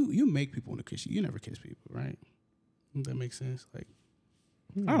 Yeah, you make people want to kiss you. You never kiss people, right? Does that make sense? Like,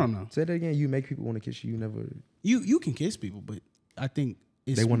 I don't know. Say that again. You make people want to kiss you. You never. You can kiss people, but I think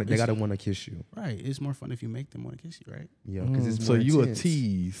They gotta want to kiss you. Right. It's more fun if you make them want to kiss you, right? Yeah, because it's so more you intense. a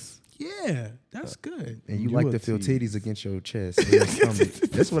tease? Yeah, that's good. And you You like a to feel tease. titties against your chest. and your stomach.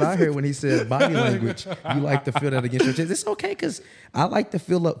 That's what I heard when he said body language. You like to feel that against your chest. It's okay because I like to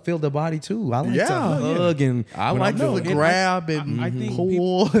feel the body too. I like to hug and I when like I'm to feeling- grab and I think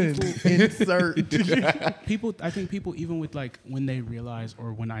pull and insert. I think people even with like when they realize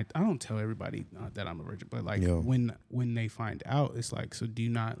or when I don't tell everybody that I'm a virgin, but like Yeah. when they find out, it's like, so do you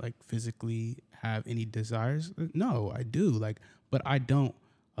not like physically have any desires? No, I do. Like, but I don't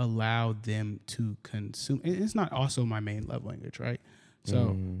allow them to consume. It's not also my main love language, right?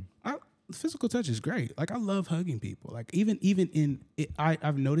 So physical touch is great. Like I love hugging people. Like even in it,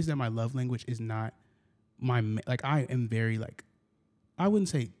 I've noticed that my love language is not like I am very like, I wouldn't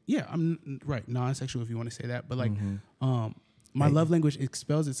say, I'm right, non-sexual if you want to say that, but like my love language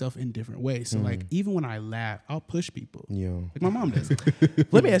expels itself in different ways. So like even when I laugh, I'll push people. Yeah. Like my mom does.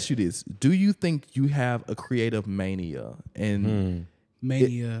 Let me ask you this: do you think you have a creative mania? And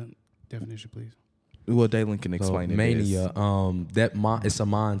Mania definition, please. well, Dalen can So explain it. mania. It's a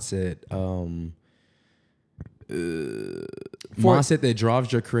mindset. Mindset that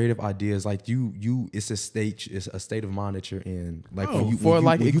drives your creative ideas. Like it's a state of mind that you're in. Like when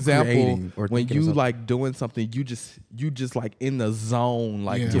you like doing something, you just like in the zone,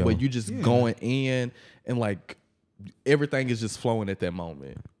 like to where you just going in and like everything is just flowing at that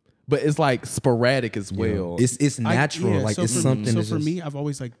moment. But it's like sporadic as well. It's natural. Like so it's for, something. So that's for just, me, I've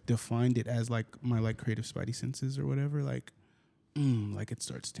always like defined it as like my like creative spidey senses or whatever. Like, like it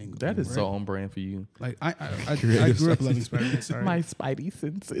starts tingling. That is right? so on brand for you. Like I grew up loving Spider-Man. Sorry, My spidey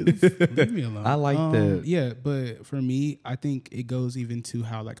senses. leave me alone. I like that. Yeah, but for me, I think it goes even to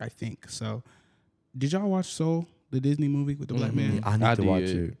how like I think. So, did y'all watch Soul, the Disney movie with the black man? I need to watch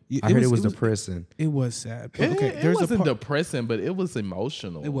it. Yeah, I heard it was depressing. It was sad. But, Okay, it there's a wasn't part- depressing, but it was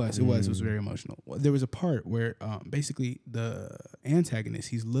emotional. It was very emotional. There was a part where basically the antagonist,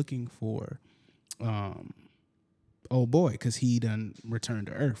 he's looking for old boy because he done returned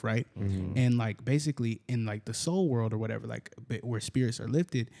to Earth, right? And like basically in like the soul world or whatever, like where spirits are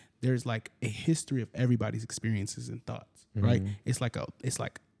lifted, there's like a history of everybody's experiences and thoughts, right? It's like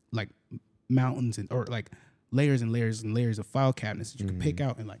mountains or like layers and layers and layers of file cabinets that you can pick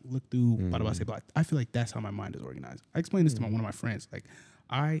out and like look through. Blah, blah, blah, blah. I feel like that's how my mind is organized. I explained this to one of my friends. Like,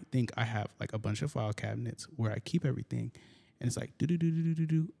 I think I have like a bunch of file cabinets where I keep everything, and it's like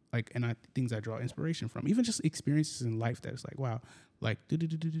do like, and things I draw inspiration from, even just experiences in life that it's like, wow, like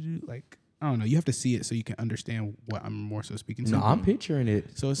like I don't know. You have to see it so you can understand what I'm more so speaking to. No, I'm picturing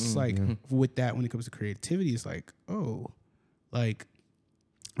it. So it's like with that, when it comes to creativity, it's like, oh, like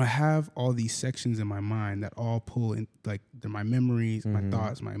I have all these sections in my mind that all pull in, like they're my memories, my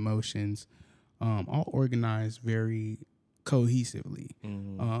thoughts, my emotions, all organized very cohesively.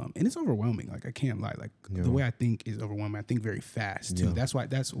 And it's overwhelming. Like I can't lie. Like the way I think is overwhelming. I think very fast too. That's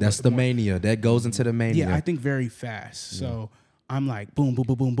the mania that goes into the mania. Yeah, I think very fast. So I'm like boom, boom,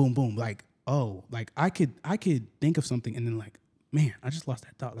 boom, boom, boom, boom. Like, oh, like I could think of something and then like, man, I just lost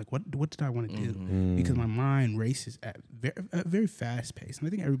that thought. Like, what did I want to do? Because my mind races at a very fast pace, and I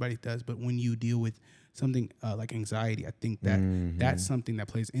think everybody does. But when you deal with something like anxiety, I think that that's something that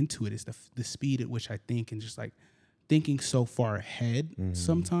plays into it. Is the speed at which I think, and just like thinking so far ahead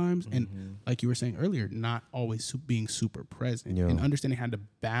sometimes, and like you were saying earlier, not always being super present and understanding how to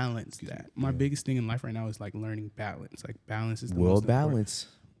balance that. My biggest thing in life right now is like learning balance. Like balance is the most balance.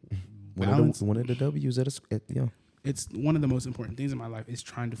 Balance. One of the W's It's one of the most important things in my life is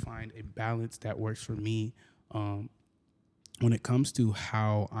trying to find a balance that works for me when it comes to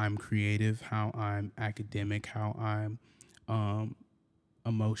how I'm creative, how I'm academic, how I'm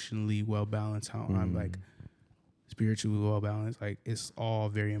emotionally well balanced, how I'm like spiritually well balanced. Like it's all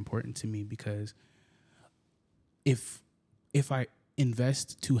very important to me because if I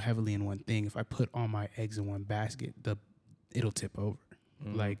invest too heavily in one thing, if I put all my eggs in one basket, it'll tip over.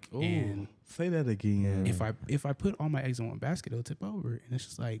 Like, and say that again. If I put all my eggs in one basket, it'll tip over. And it's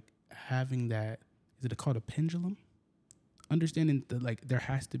just like having that, is it called a pendulum? Understanding that like there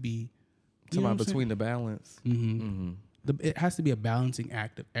has to be between the balance. It has to be a balancing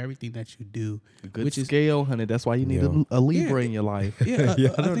act of everything that you do. A good scale, honey. That's why you need a Libra in your life. Yeah,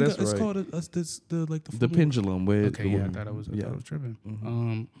 I know that's it's right. called The pendulum. I thought I was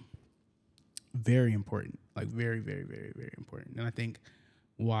tripping. Very important, like very, very, very, very important. And I think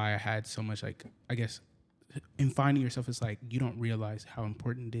why I had so much, like, I guess in finding yourself, it's like you don't realize how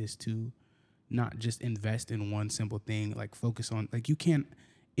important it is to not just invest in one simple thing, like focus on, like you can't,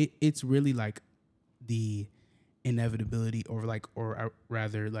 it's really like the inevitability or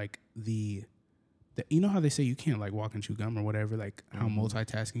rather like the you know how they say you can't like walk and chew gum or whatever, like how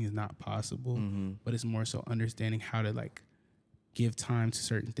multitasking is not possible, but it's more so understanding how to like give time to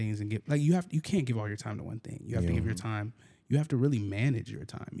certain things and you can't give all your time to one thing. You have to give your time. You have to really manage your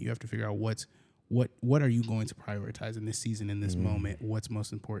time. You have to figure out what are you going to prioritize in this season, in this moment, what's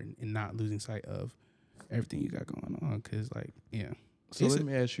most important, and not losing sight of everything you got going on. Cause So let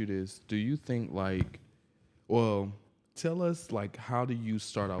me ask you this. Do you think tell us how do you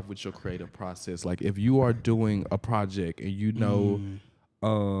start off with your creative process? Like if you are doing a project and you know,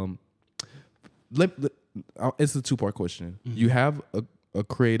 it's a 2-part question. You have a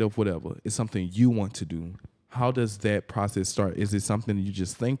creative whatever. It's something you want to do. How does that process start? Is it something you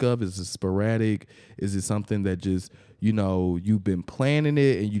just think of? Is it sporadic? Is it something that just, you've been planning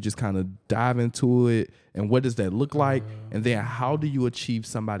it and you just kind of dive into it? And what does that look like? And then how do you achieve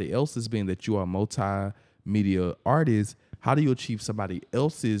somebody else's, being that you are a multimedia artist, how do you achieve somebody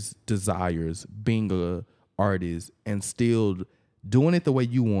else's desires being a artist and still doing it the way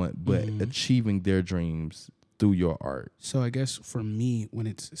you want, but achieving their dreams through your art? So I guess for me, when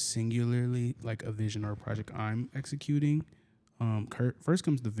it's singularly like a vision or a project I'm executing, first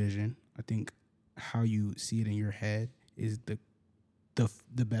comes the vision. I think how you see it in your head is the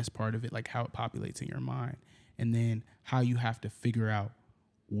best part of it, like how it populates in your mind. And then how you have to figure out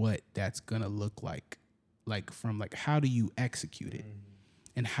what that's gonna look like from how do you execute it?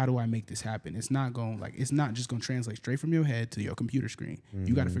 And how do I make this happen? It's not just gonna translate straight from your head to your computer screen.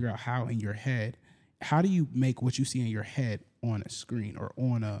 You gotta figure out how in your head. How do you make what you see in your head on a screen or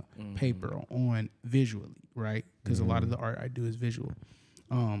on a paper or on visually, right? Because a lot of the art I do is visual.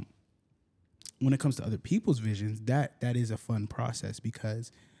 When it comes to other people's visions, that is a fun process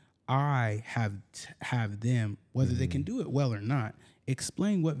because I have them, whether they can do it well or not,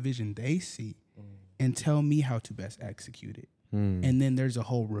 explain what vision they see and tell me how to best execute it. And then there's a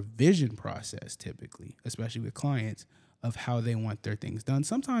whole revision process typically, especially with clients, of how they want their things done.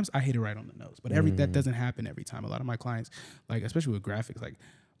 Sometimes I hit it right on the nose, but that doesn't happen every time. A lot of my clients, especially with graphics,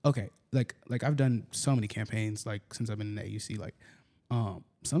 I've done so many campaigns since I've been in the AUC.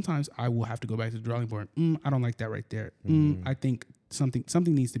 Sometimes I will have to go back to the drawing board. I don't like that right there. I think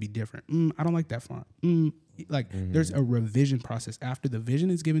something needs to be different. I don't like that font. There's a revision process after the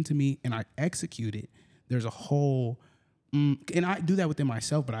vision is given to me and I execute it. There's a whole, and I do that within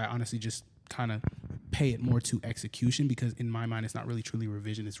myself, but I honestly just kind of pay it more to execution because in my mind, it's not really truly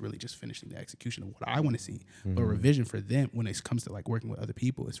revision. It's really just finishing the execution of what I want to see. But revision for them, when it comes to working with other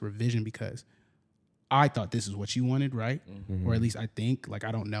people, it's revision because I thought this is what you wanted, right? Or at least I think,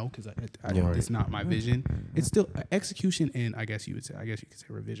 I don't know because it's not my vision. It's still execution, and I guess you could say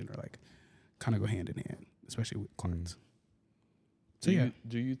revision are kind of go hand in hand, especially with clients. Do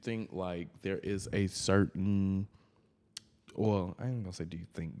you think there is a certain, well, I ain't gonna say do you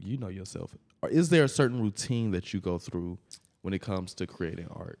think, you know yourself, or is there a certain routine that you go through when it comes to creating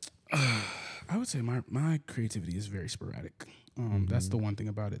art? I would say my creativity is very sporadic. That's the one thing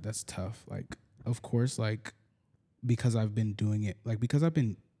about it that's tough. Of course, because I've been doing it, I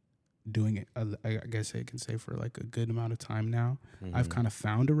guess I can say for a good amount of time now, I've kind of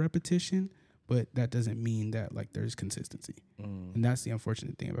found a repetition, but that doesn't mean that there's consistency. And that's the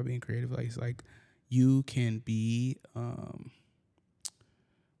unfortunate thing about being creative. It's you can be,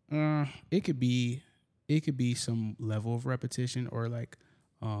 it could be some level of repetition or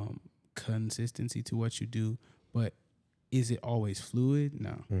consistency to what you do, but is it always fluid?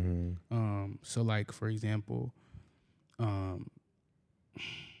 No. So for example, I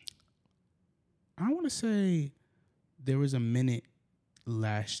want to say there was a minute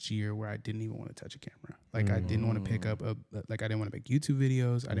last year where I didn't even want to touch a camera. I didn't want to pick up I didn't want to make YouTube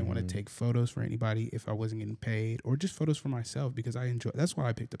videos. I didn't want to take photos for anybody if I wasn't getting paid, or just photos for myself because I enjoy. That's why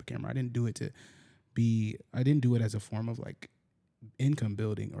I picked up a camera. I didn't do it as a form of income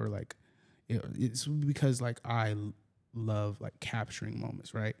building or it's because I love capturing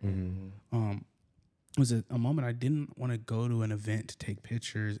moments, right? It was a moment I didn't want to go to an event to take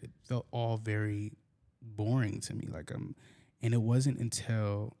pictures. It felt all very boring to me. And it wasn't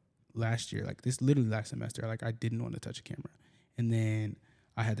until last year, literally last semester, I didn't want to touch a camera. And then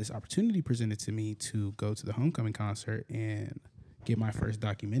I had this opportunity presented to me to go to the homecoming concert and get my first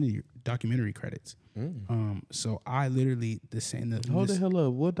documentary credits. So I literally Hold the hell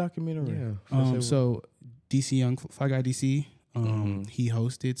up. What documentary? Yeah. So DC Young Fly Guy DC, he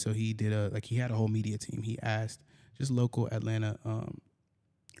hosted. So he did he had a whole media team. He asked just local Atlanta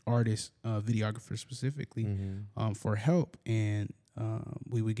artists, videographers specifically, for help, and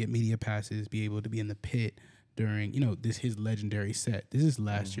we would get media passes, be able to be in the pit during, his legendary set. This is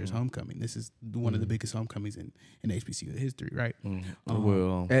last year's homecoming. This is one of the biggest homecomings in HBCU history, right?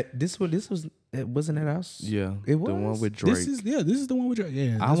 Well, this was it wasn't at us. yeah, It was the one with Drake. This is the one with Drake.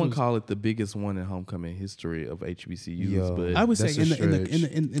 Yeah, I wouldn't call it the biggest one in homecoming history of HBCUs, Yo. but I would say That's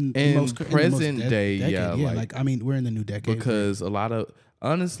a in In most present day, decade, yeah, like I mean, we're in the new decade because a lot of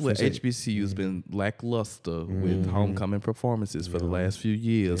honestly, For sure. HBCU's been lackluster with homecoming performances for the last few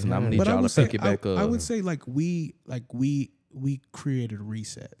years, and I'm gonna need But I y'all to would say, pick it back up. I would say we created a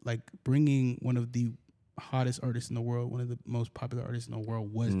reset, like bringing one of the hottest artists in the world, one of the most popular artists in the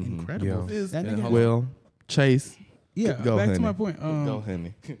world was incredible. Yeah. That nigga had- Well, Chase, yeah. go, Back honey. to my point. go,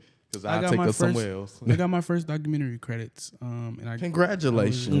 honey, because I I'll got take my us somewhere else. I got my first documentary credits. And I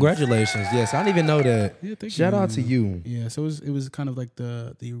Congratulations. Congratulations. Yes, I didn't even know that. Yeah, thank Shout you. out to you. Yeah, so it was kind of like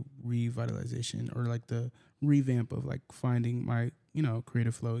the revitalization or like the revamp of like finding my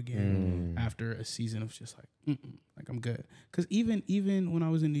creative flow again after a season of just like I'm good. Because even when I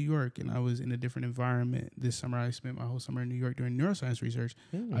was in New York and I was in a different environment this summer, I spent my whole summer in New York doing neuroscience research.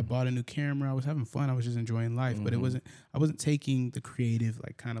 I bought a new camera. I was having fun. I was just enjoying life, but I wasn't taking the creative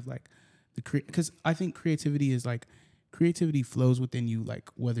like kind of like because I think creativity flows within you like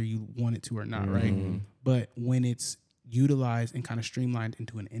whether you want it to or not, right? But when it's utilized and kind of streamlined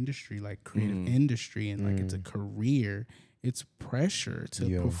into an industry like creative industry and like it's a career, it's pressure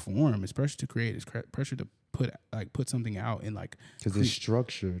to perform, it's pressure to create, it's pressure to put something out and like Because it's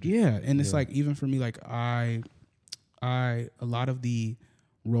structured. yeah, and it's like even for me, like I a lot of the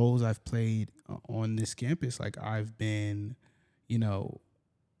roles I've played on this campus, like I've been,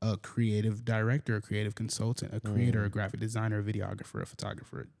 a creative director, a creative consultant, a creator, a graphic designer, a videographer, a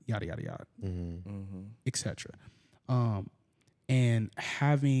photographer, yada yada yada, etc. And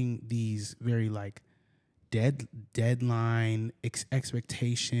having these very like deadline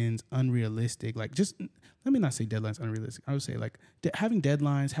expectations, unrealistic, like just let me not say deadlines unrealistic. I would say like having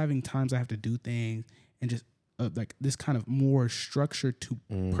deadlines, having times I have to do things, and just like this kind of more structure to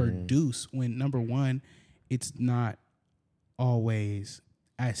produce. When number one, it's not always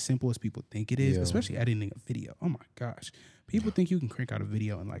as simple as people think it is, especially editing a video. Oh my gosh. People think you can crank out a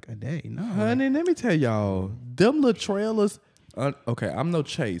video in like a day. No. Honey, let me tell y'all, them little trailers. Okay, I'm no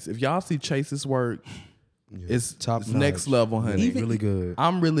Chase. If y'all see Chase's work, it's Top it's next notch. level, honey. Really good.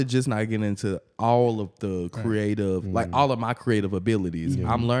 I'm really just not getting into all of the creative, like all of my creative abilities.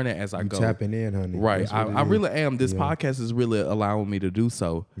 I'm learning as I go. Tapping in, honey. Right. That's what it I is. really am. This podcast is really allowing me to do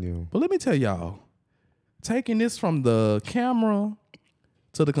so. Yeah. But let me tell y'all, taking this from the camera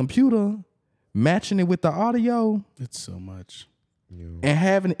to the computer, matching it with the audio, It's so much. and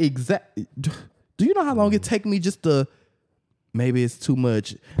having exact. Do you know how long it take me just to? Maybe it's too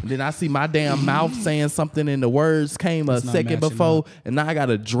much. And then I see my damn mouth saying something, and the words came a It's not second matching before, up. and now I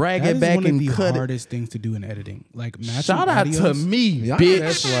gotta drag That it is back one of and the cut it. hardest things to do in editing. Like matching Shout out to audios. me, Yeah, bitch.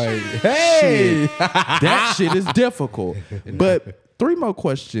 that's right. Hey, that shit is difficult. But 3 more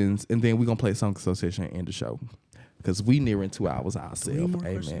questions, and then we're gonna play Song Association and end the show. Because we nearing 2 hours ourselves. more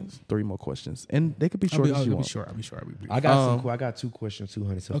Amen. questions? 3 more questions. And they could be short as you I'll be want. short. I'll be short. I'll be brief. I got 2 questions,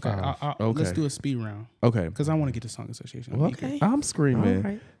 200 to Okay, 5. Okay. let's do a speed round Okay. because I want to get to Song Association. Okay. I'm screaming. All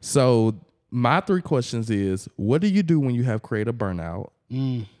right. So my 3 questions is, what do you do when you have creative burnout?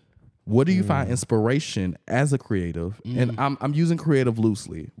 What do you find inspiration as a creative? And I'm using creative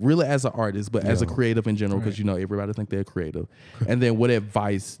loosely, really as an artist, but as a creative in general, because everybody think they're creative. And then what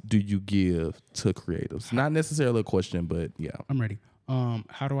advice do you give to creatives? Not necessarily a question, but yeah. I'm ready.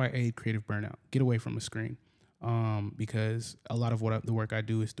 How do I aid creative burnout? Get away from a screen. Because a lot of the work I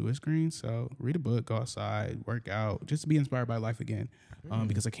do is through a screen. So read a book, go outside, work out, just to be inspired by life again.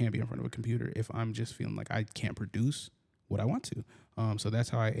 Because I can't be in front of a computer if I'm just feeling like I can't produce what I want to. So that's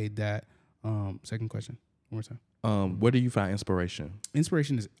how I aid that. Second question, one more time. Where do you find inspiration?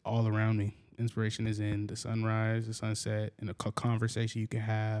 Inspiration is all around me. Inspiration is in the sunrise, the sunset, in a conversation you can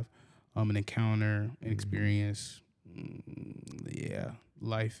have, an encounter, an experience. Yeah,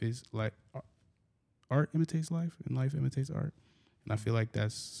 life is like art imitates life, and life imitates art. And I feel like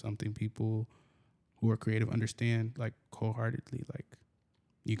that's something people who are creative understand, like wholeheartedly. Like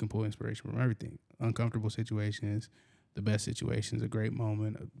you can pull inspiration from everything. Uncomfortable situations, the best situations, a great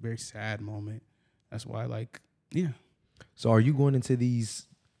moment, a very sad moment. That's why, like, yeah. So are you going into these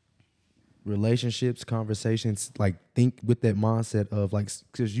relationships, conversations, like think with that mindset of like,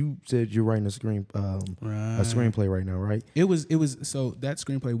 because you said you're writing a screenplay right now, right? It was so that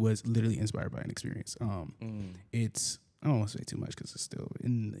screenplay was literally inspired by an experience. It's I don't want to say too much because it's still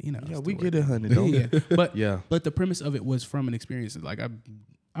in Yeah, it's we still get it, honey. Don't yeah, but Yeah. but the premise of it was from an experience. Like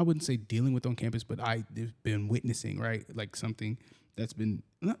I wouldn't say dealing with on campus, but I've been witnessing, right? Like something that's been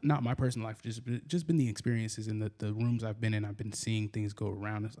not my personal life, just been the experiences in the rooms I've been in. I've been seeing things go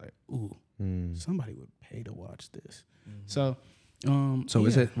around. It's like, ooh, somebody would pay to watch this. So. So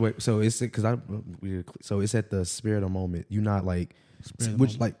it's at it's at the spirit of moment. You not like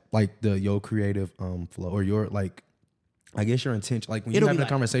which like your creative flow or your like I guess your intention. Like when you have a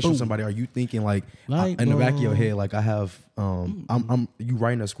conversation with somebody, are you thinking like in the back of your head like I have I'm you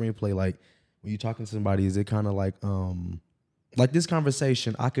writing a screenplay like when you talking to somebody, is it kind of like this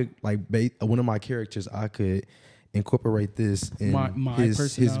conversation I could like one of my characters I could incorporate this in my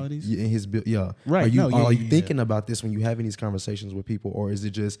personalities in his build. Yeah. Right. Are you thinking about this when you having these conversations with people, or is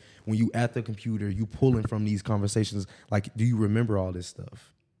it just when you at the computer, you pulling from these conversations? Like, do you remember all this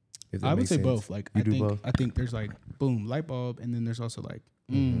stuff? I would say both. Like, I think there's like, boom, light bulb. And then there's also like,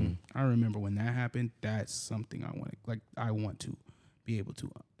 I remember when that happened. That's something I want to be able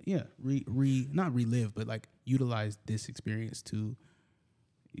to, not relive, but like utilize this experience to,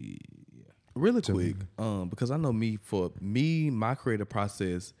 Really quick, because I know my creative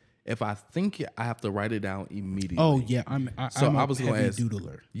process, if I think it, I have to write it down immediately. Oh yeah, I'm a heavy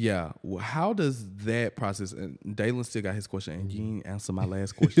doodler. Yeah, well, how does that process? And Dalen still got his question, and you didn't answer my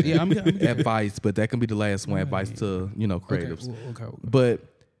last question. Yeah, I'm good. Advice, but that can be the last one. Advice to creatives. Okay. But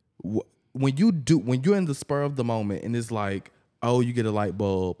when you're in the spur of the moment, and it's like, oh, you get a light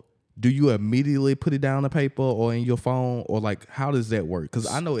bulb. Do you immediately put it down on paper or in your phone, or like how does that work? Because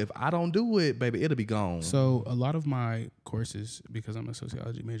I know if I don't do it, baby, it'll be gone. So a lot of my courses, because I'm a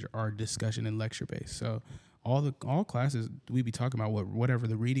sociology major, are discussion and lecture based. So all classes we be talking about whatever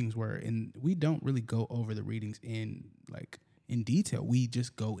the readings were, and we don't really go over the readings in detail. We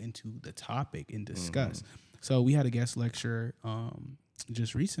just go into the topic and discuss. So we had a guest lecture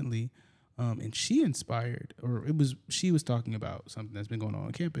just recently. And she was talking about something that's been going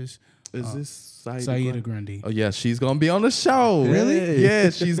on campus. Is this Saida Grundy? Oh yeah, she's gonna be on the show. Really? Yeah,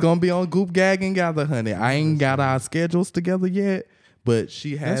 she's gonna be on Goop Gag and Gather, honey. I ain't got our schedules together yet, but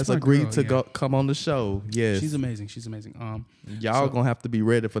she has agreed to come on the show. Yes, she's amazing. Y'all gonna have to be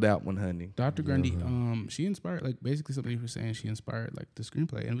ready for that one, honey. Dr. Grundy, she inspired, like basically something you were saying. She inspired like the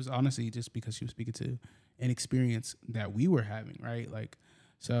screenplay, and it was honestly just because she was speaking to an experience that we were having, right? Like.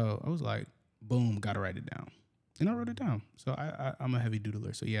 So I was like, boom, gotta write it down, and I wrote it down. So I'm a heavy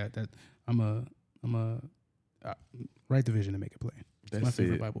doodler. So yeah, that I'm a write the vision and make it plain. That's my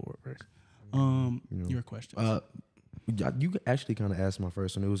favorite Bible verse. Your question. You actually kind of asked my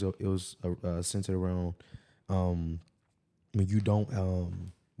first one. It was centered around when you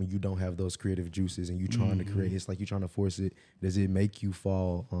don't have those creative juices and you trying to create. It's like you trying to force it. Does it make you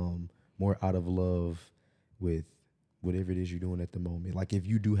fall more out of love with whatever it is you're doing at the moment? Like if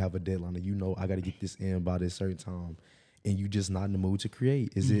you do have a deadline and I got to get this in by this certain time, and you just not in the mood to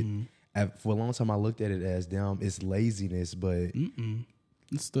create, is it? For a long time I looked at it as it's laziness, but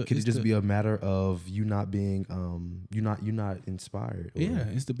could it just be a matter of you not being you're not inspired? Or? Yeah,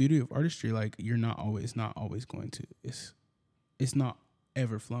 it's the beauty of artistry. Like it's not always going to. It's not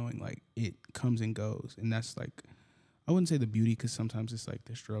ever flowing. Like it comes and goes, and that's like. I wouldn't say the beauty, because sometimes it's like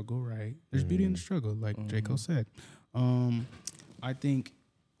the struggle, right? There's beauty in the struggle, like J. Cole said. I think.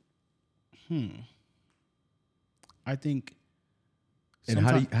 And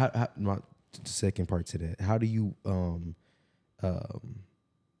how do you? How my second part to that? How do you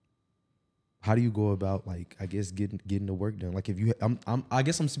go about, like, I guess getting the work done? Like if you, I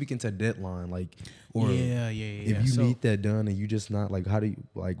guess I'm speaking to deadline, like, or if you need that done and you just not like, how do you,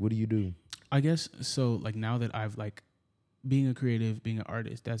 like, what do you do? I guess so. Like now that I've like. Being a creative, being an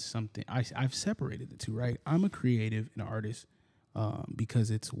artist, that's something I've separated the two, right? I'm a creative and an artist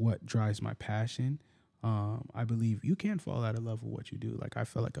because it's what drives my passion. I believe you can't fall out of love with what you do. Like I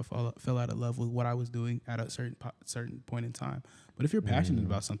felt like I fell out of love with what I was doing at a certain point in time. But if you're passionate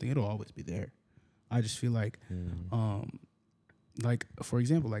about something, it'll always be there. I just feel like, like for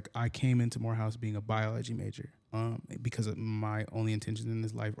example, like I came into Morehouse being a biology major because of my only intentions in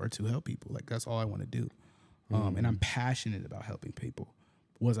this life are to help people. Like that's all I want to do. And I'm passionate about helping people.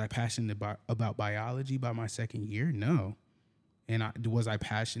 Was I passionate about biology by my second year? No. And was I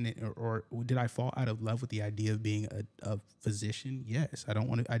passionate or did I fall out of love with the idea of being a physician? Yes. I didn't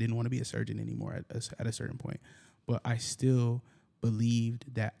want to be a surgeon anymore at a certain point. But I still believed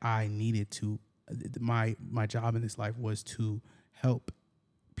that I needed to, my job in this life was to help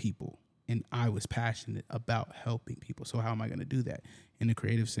people. And I was passionate about helping people. So how am I going to do that? In a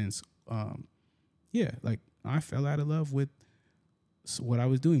creative sense, like I fell out of love with what I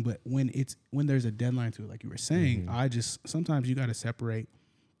was doing. But when there's a deadline to it, like you were saying, sometimes you got to separate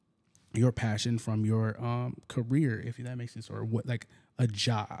your passion from your career, if that makes sense, or what, like a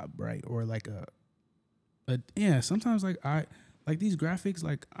job, right? Or like sometimes like like these graphics,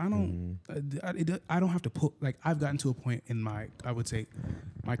 like I don't, I don't have to put, like I've gotten to a point in my, I would say,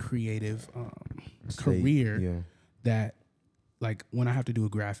 my creative career that, like when I have to do a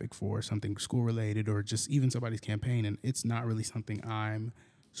graphic for something school related or just even somebody's campaign, and it's not really something I'm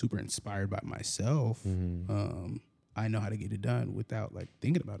super inspired by myself, I know how to get it done without like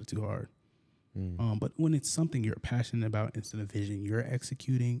thinking about it too hard. But when it's something you're passionate about instead of vision you're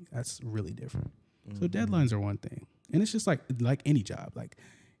executing, that's really different. So deadlines are one thing. And it's just like any job. Like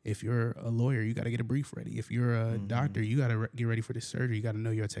if you're a lawyer, you got to get a brief ready. If you're a doctor, you got to get ready for the surgery. You got to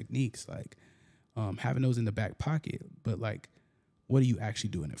know your techniques. Like having those in the back pocket. But like, what are you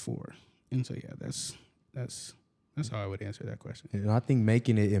actually doing it for? And so, yeah, that's how I would answer that question. And I think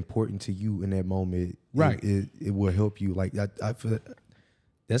making it important to you in that moment, right? It will help you. Like I feel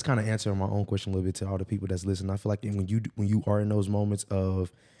that's kind of answering my own question a little bit to all the people that's listening. I feel like when you are in those moments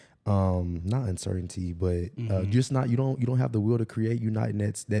of not uncertainty, but just not you don't have the will to create. You're not in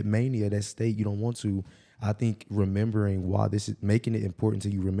that mania, that state. You don't want to. I think remembering why this is making it important to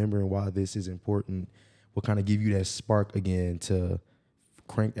you, remembering why this is important, will kind of give you that spark again to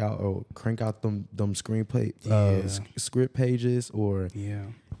crank out them screenplay script pages or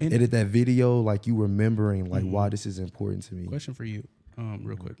edit that video. Like you remembering like why this is important to me. Question for you,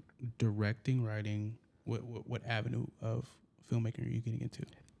 real quick: directing, writing. What avenue of filmmaking are you getting into?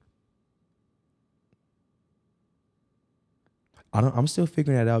 I'm still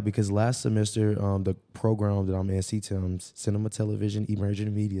figuring that out because last semester, the program that I'm in, CTEMS, Cinema, Television,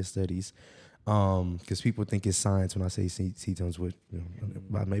 Emerging Media Studies, because people think it's science when I say CTEMS, with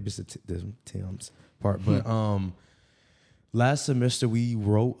maybe it's the TEMS part, but last semester we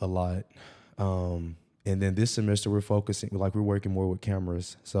wrote a lot, and then this semester we're working more with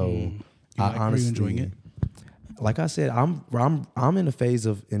cameras. So are you enjoying it? Like I said, I'm in a phase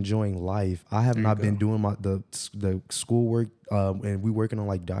of enjoying life. I have not been doing the schoolwork, and we working on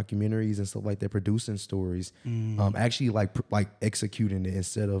like documentaries and stuff like that, producing stories. Actually like executing it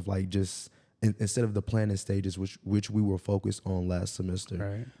instead of the planning stages, which we were focused on last semester.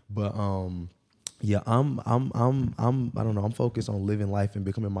 Right. But yeah, I'm I don't know. I'm focused on living life and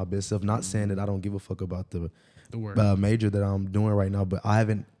becoming my best self. Not saying that I don't give a fuck about the work major that I'm doing right now, but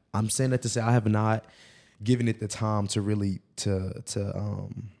I'm saying that to say I have not giving it the time to really to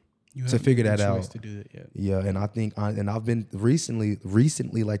figure that out. To do that yet. Yeah, and I think I've been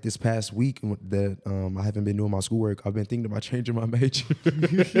recently like this past week that I haven't been doing my schoolwork. I've been thinking about changing my major.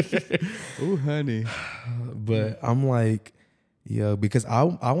 Oh, honey. But I'm like, yeah, because I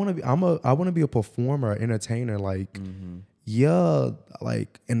want to be a performer, entertainer, like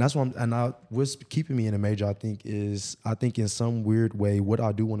like, and that's what what's keeping me in a major. I think in some weird way what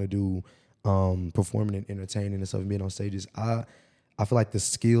I do want to do. Performing and entertaining and stuff and being on stages, I feel like the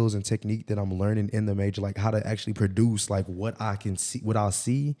skills and technique that I'm learning in the major, like how to actually produce like what I can see, what I'll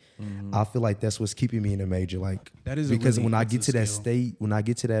see, I feel like that's what's keeping me in the major. Like that is because when I get to that skill. state, when I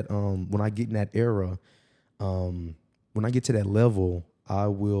get to that when I get in that era, when I get to that level, I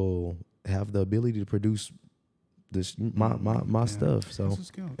will have the ability to produce this my stuff. So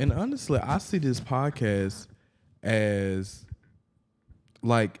and honestly, I see this podcast as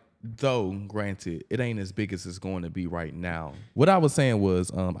like, though granted it ain't as big as it's going to be right now. What I was saying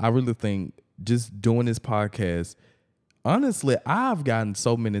was I really think just doing this podcast, honestly, I've gotten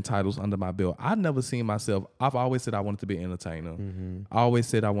so many titles under my belt. I've never seen myself. I've always said I wanted to be an entertainer. I always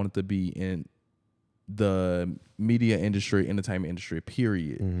said I wanted to be in the media industry, entertainment industry,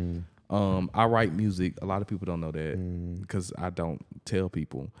 period. I write music. A lot of people don't know that because I don't tell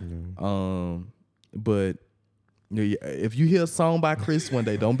people. But if you hear a song by Chris one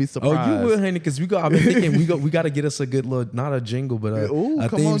day, don't be surprised. Oh, you will, honey, because I've been thinking we got to get us a good little, not a jingle, but a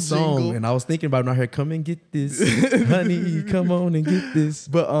theme song. Jingle. And I was thinking about it, and I heard, "Come and get this, honey, come on and get this."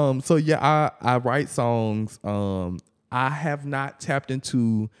 But so yeah, I write songs. I have not tapped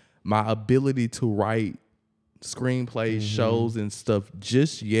into my ability to write screenplays, shows, and stuff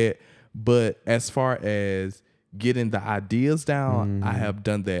just yet. But as far as getting the ideas down, I have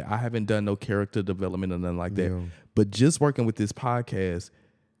done that. I haven't done no character development or nothing like that. But just working with this podcast,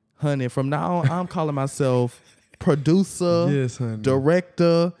 honey, from now on, I'm calling myself producer,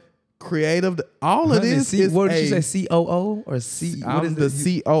 director, creative. All of this is what did you say? COO or C? I'm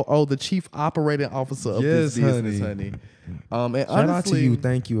the COO, the chief operating officer of this business, honey. And shout honestly, out to you.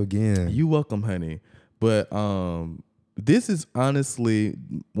 Thank you again. You welcome, honey. But this is honestly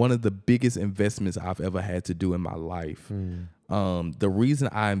one of the biggest investments I've ever had to do in my life. The reason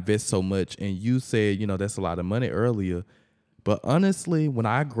I invest so much, and you said, that's a lot of money earlier, but honestly, when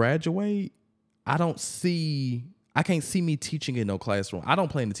I graduate, I can't see me teaching in no classroom. I don't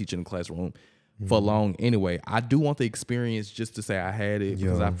plan to teach in the classroom. for long anyway. I do want the experience just to say I had it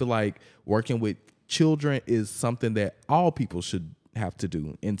because I feel like working with children is something that all people should have to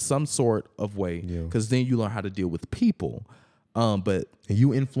do in some sort of way because then you learn how to deal with people. But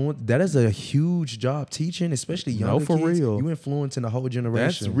you influence, that is a huge job teaching, especially younger for kids. real. You influencing the whole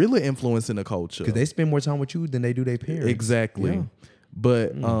generation. That's really influencing the culture. Because they spend more time with you than they do their parents. Exactly. Yeah.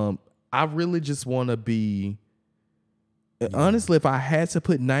 But I really just want to be, honestly, if I had to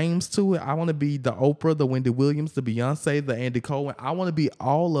put names to it, I want to be the Oprah, the Wendy Williams, the Beyonce, the Andy Cohen. I want to be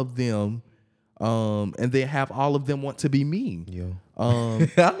all of them. And then have all of them want to be me. I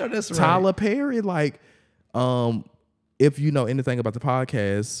know that's right. Tyler Perry, like, if you know anything about the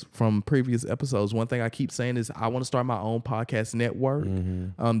podcast from previous episodes, one thing I keep saying is I want to start my own podcast network.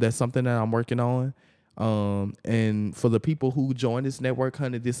 That's something that I'm working on. And for the people who join this network,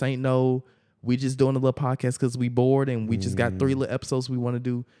 honey, this ain't we just doing a little podcast because we bored and we just got 3 little episodes we want to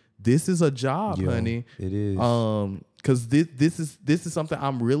do. This is a job, honey. It is. Because this is something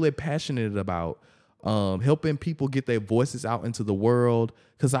I'm really passionate about. Helping people get their voices out into the world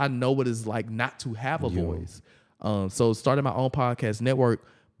because I know what it's like not to have a voice. So starting my own podcast network,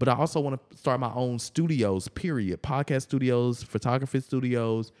 but I also want to start my own studios, period. Podcast studios, photography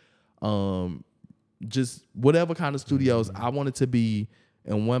studios, just whatever kind of studios. I want it to be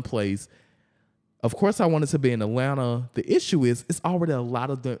in one place. Of course, I want it to be in Atlanta. The issue is it's already a lot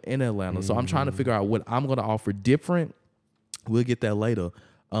of them in Atlanta. So I'm trying to figure out what I'm going to offer different. We'll get that later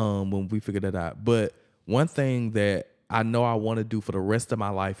when we figure that out. But one thing that I know I want to do for the rest of my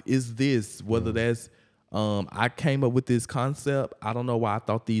life is this, whether that's I came up with this concept. I don't know why I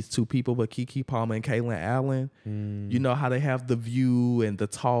thought these 2 people, but Keke Palmer and Kaylin Allen. You know how they have the view and the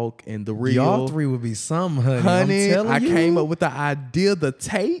talk and the real. Y'all 3 would be some, honey. Honey, I'm telling you. came up with the idea, the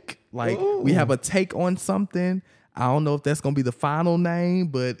take. Like we have a take on something. I don't know if that's gonna be the final name,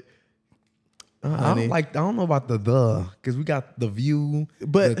 but I don't know about the because we got the view.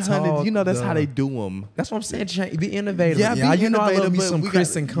 But the honey, talk, you know that's how they do them. That's what I'm saying. Be innovative. Yeah, be you know I love innovative, me but some we Chris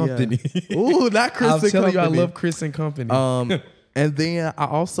got- and Company. Yeah. Ooh, not Chris I'm and telling you, I Company. love Chris and Company. And then I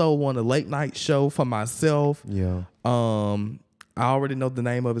also want a late night show for myself. Yeah. I already know the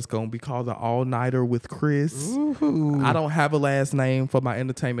name of it's going to be called The All Nighter with Chris. Ooh. I don't have a last name for my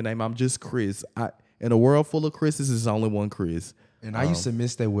entertainment name. I'm just Chris. In a world full of Chris's, there's only one Chris. And I used to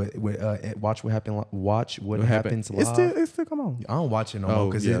miss that with Watch What Happened. Watch What Happens Live. It's still come on. I don't watch it no more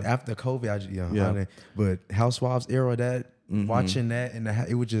because yeah. after COVID, but Housewives era, that watching that and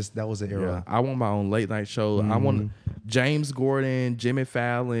it was just that was an era. I want my own late night show. I want James Gordon, Jimmy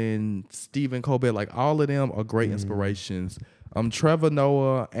Fallon, Stephen Colbert, like all of them are great inspirations. Trevor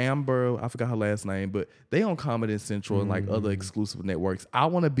Noah, Amber, I forgot her last name, but they on Comedy Central and like other exclusive networks. I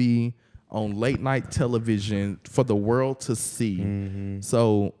want to be on late night television for the world to see.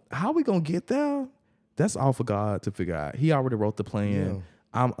 So how we gonna get there? That's all for God to figure out. He already wrote the plan. Yeah.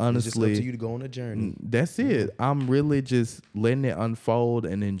 I'm honestly It's just up to you to go on a journey. That's it. I'm really just letting it unfold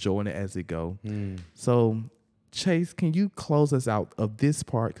and enjoying it as it go. So Chase, can you close us out of this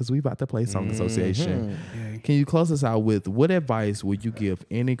part? Because we about to play Song Association. Yeah. Can you close us out with what advice would you give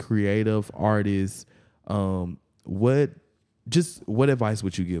any creative artist? What advice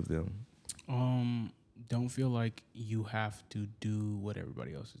would you give them? Don't feel like you have to do what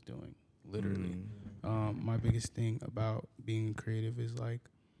everybody else is doing. Literally. My biggest thing about being creative is like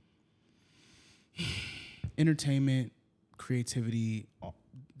entertainment, creativity.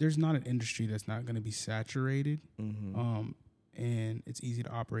 There's not an industry that's not going to be saturated. And it's easy to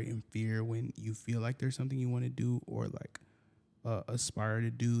operate in fear when you feel like there's something you want to do or like aspire to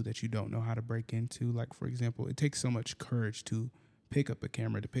do that you don't know how to break into. Like, for example, it takes so much courage to pick up a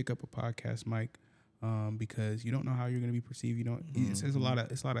camera, to pick up a podcast mic, because you don't know how you're going to be perceived. You don't. It's a lot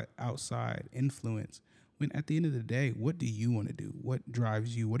of outside influence. When at the end of the day, what do you want to do? What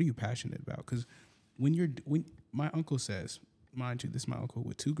drives you? What are you passionate about? Because when my uncle says, mind you, this is my uncle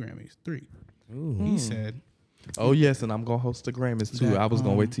with 2 Grammys, 3. He said, Oh yes, and I'm gonna host the Grammys too. That, I was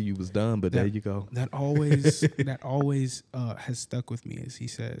gonna wait till you was done, but there you go. That always has stuck with me. Is he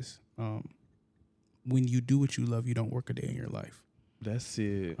says, when you do what you love, you don't work a day in your life. That's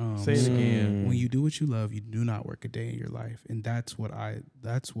it. Say it again. When you do what you love, you do not work a day in your life, and that's what I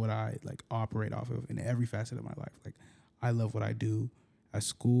like operate off of in every facet of my life. Like, I love what I do at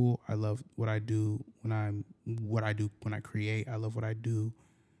school. I love what I do when I create. I love what I do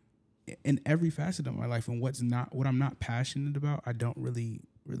in every facet of my life. And what I'm not passionate about, I don't really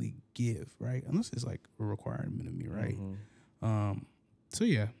give, right? Unless it's like a requirement of me, right? So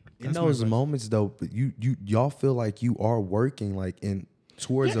yeah. In those moments though, but y'all feel like you are working, like in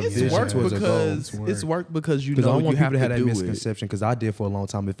towards a It's vision, work towards a goal. because it's work because you Because I know don't you want have people to have to that do it. misconception. Because I did for a long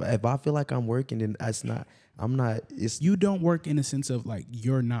time. If I feel like I'm working, then that's not. I'm not. It's You don't work in a sense of like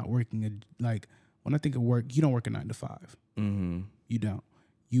you're not working like when I think of work, you don't work a 9 to 5. Mm-hmm. You don't.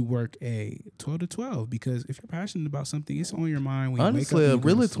 You work a 12 to 12 because if you're passionate about something, it's on your mind when Honestly, you wake up.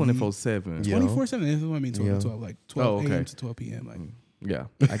 really 24/7. Yeah. 24/7. That's what I mean. 12 to 12, like 12 okay. a.m. to 12 p.m. Like Yeah,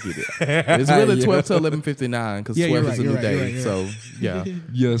 I get it. It's really 12 to 11:59 because Yeah, 12 you're is a right, new you're right, day. you're So yeah,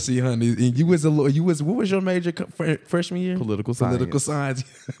 yeah. See, honey, and you was what was your major freshman year? political science. Political science.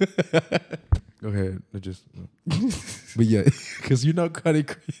 Go ahead. Just. But yeah, because you know, Cuddy.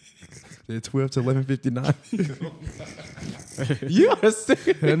 12 to 11:59. You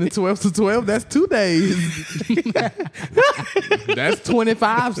understand? And then 12 to 12, that's 2 days. That's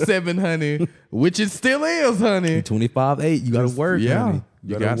 25/7, honey. Which it still is, honey. 25/8. You gotta work. Yeah. honey.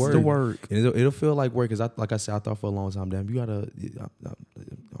 You got to work. And it'll feel like work. Cause like I said, I thought for a long time, damn, you gotta. I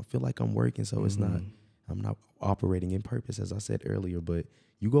feel like I'm working, so it's not. I'm not operating in purpose, as I said earlier. But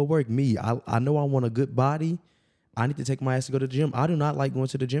you go work. Me, I know I want a good body. I need to take my ass to go to the gym. I do not like going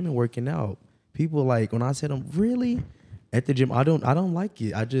to the gym and working out. People like when I tell them really at the gym, I don't like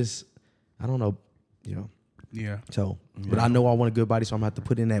it. I don't know, you know. yeah. So, but I know I want a good body, so I'm gonna have to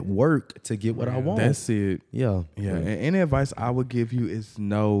put in that work to get what I want. That's it. Yeah. Yeah. And any advice I would give you is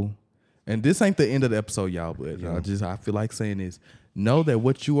know, and this ain't the end of the episode, y'all, but I feel like saying this. Know that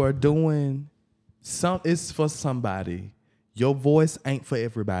what you are doing, it's for somebody. Your voice ain't for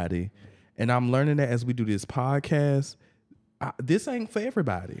everybody. And I'm learning that as we do this podcast, this ain't for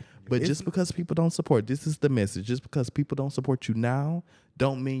everybody. But just because people don't support, this is the message. Just because people don't support you now,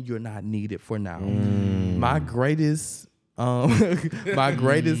 don't mean you're not needed for now. My greatest,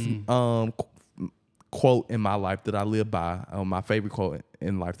 quote in my life that I live by, my favorite quote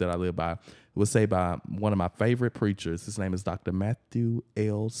in life that I live by, was said by one of my favorite preachers. His name is Dr. Matthew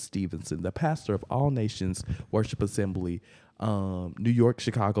L. Stevenson, the pastor of All Nations Worship Assembly, New York,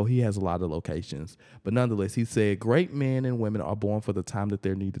 Chicago. He has a lot of locations. But nonetheless, he said, great men and women are born for the time that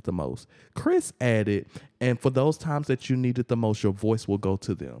they're needed the most. Chris added, and for those times that you need it the most, your voice will go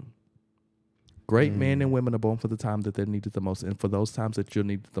to them. Great men and women are born for the time that they're needed the most. And for those times that you're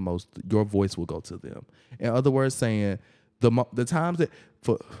needed the most, your voice will go to them. In other words, saying the times that,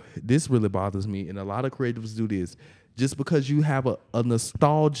 this really bothers me, and a lot of creatives do this, just because you have a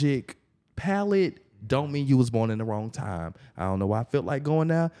nostalgic palette, don't mean you was born in the wrong time. I don't know why I felt like going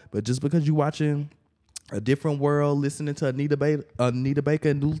now, but just because you watching A Different World, listening to Anita Baker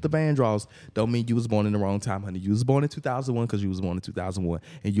and Luther Vandross, don't mean you was born in the wrong time, honey. You was born in 2001 because you was born in 2001,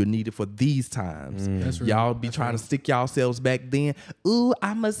 and you're needed for these times. That's real. Y'all be trying to stick yourselves back then. Ooh,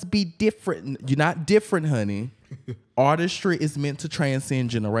 I must be different. You're not different, honey. Artistry is meant to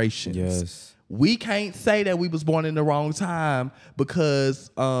transcend generations. Yes. We can't say that we was born in the wrong time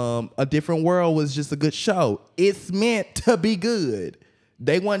because A Different World was just a good show. It's meant to be good.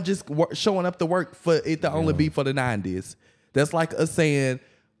 They weren't just showing up to work for it to only be for the 90s. That's like us saying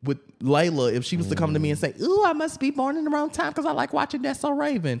with Layla, if she was to come to me and say, ooh, I must be born in the wrong time because I like watching That's So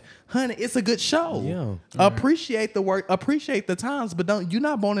Raven. Honey, it's a good show. Yeah. Appreciate the work, appreciate the times, but you're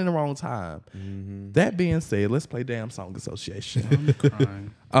not born in the wrong time. That being said, let's play Damn Song Association. I'm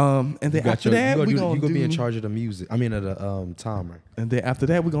crying. And then after that, we're you're going gonna to be in charge of the music. I mean, of the timer. And then after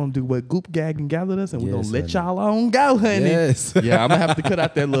that, we're going to do what Goop Gag and Gathered Us, and we're going Yes, to let honey. y'all on go, honey. Yes. Yeah, I'm going to have to cut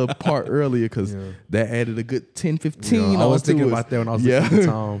out that little part earlier because that added a good 10, 15 I was onto thinking us. about that when I was looking at the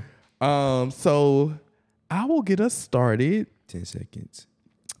time. So I will get us started. 10 seconds.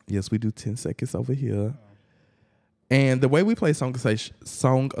 Yes, we do 10 seconds over here. And the way we play song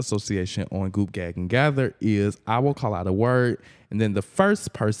association on Goop Gag and Gather is I will call out a word, and then the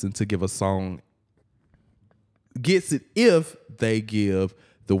first person to give a song gets it if they give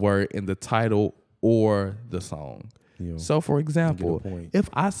the word in the title or the song. Yeah. So, for example, point. if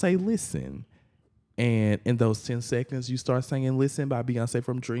I say listen, and in those 10 seconds you start singing Listen by Beyonce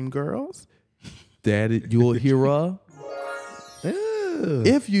from Dreamgirls, you'll hear a.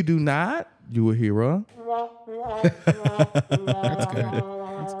 If you do not, you will hear a. That's good.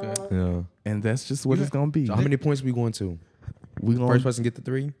 That's good. Yeah. And that's just what it's going to be. So how many points we going to? We gonna, First person get the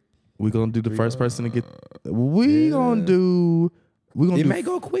 3? We're going to do the first person to get. We're going to do. It may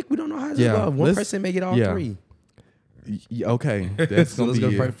go quick. We don't know how it's Yeah, going to go. One let's- person may get all yeah. 3. Okay. That's So going let's to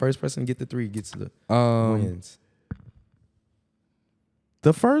be go. it. First person get the 3 gets the wins.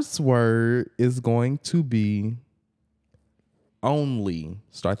 The first word is going to be only.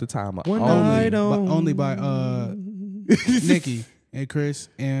 Start the timer. One Only. night Only by Nikki and Chris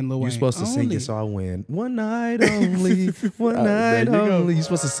and Lil Wayne. You're supposed to sing Only. it, so I win. One night only, one night there you go. only. You're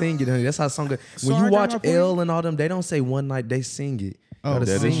supposed to sing it, honey. That's how song goes. So When I you got watch my point. L and all them, they don't say one night, they sing it. Oh, Gotta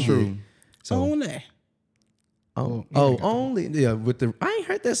that sing is it. true. So, Only. only with the. I ain't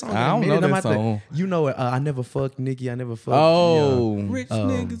heard that song. I don't know I'm that about to- song. you know it. I never fucked Nikki. I never fucked. Oh, Rich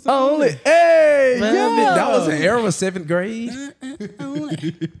niggas only. Hey, yeah. That was an era. 7th grade.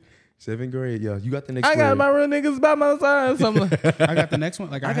 7th grade. Yeah, you got the next. I got word. my real niggas by my side. Something. I got the next one.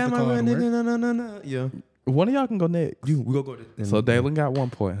 Like I I have got to my call real it a nigga. word. No. Yeah. One of y'all can go next. We go to. So Dalen got 1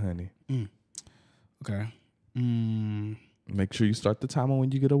 point, honey. Okay. Make sure you start the timer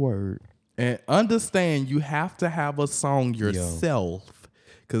when you get a word. And understand you have to have a song yourself.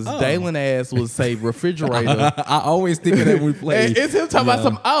 Because Dalen ass will say refrigerator. I always think of that when we play. And it's him talking about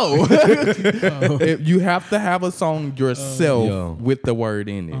some You have to have a song yourself with the word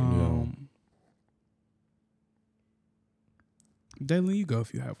in it. Dalen, you go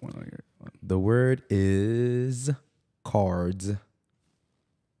if you have one on your. The word is cards.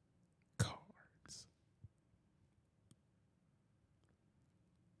 Cards.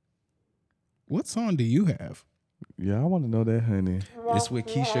 What song do you have? Yeah, I want to know that, honey. It's with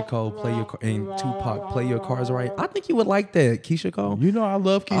Keisha Cole, and Tupac, Play Your Cards Right. I think you would like that, Keisha Cole. You know I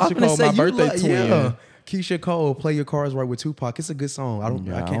love I was Keisha gonna Cole, say my you birthday like- twin. yeah. Keisha Cole, Play Your Cards Right with Tupac. It's a good song. I I'm don't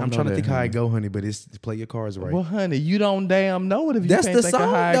trying to know think that, how honey. it go, honey, but it's Play Your Cards Right. Well, honey, you don't damn know it if you That's can't the think song, of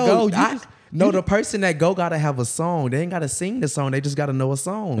how it though. go. The person that gotta have a song. They ain't gotta sing the song. They just gotta know a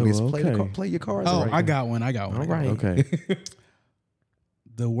song. Oh, It's okay. Play Your Cards Oh, Right. I got one. All right. Okay.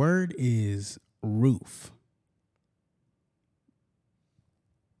 The word is roof.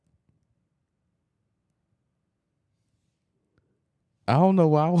 I don't know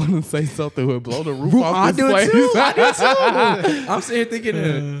why I want to say something would blow the roof I off do this it place. too. I do too. I'm sitting here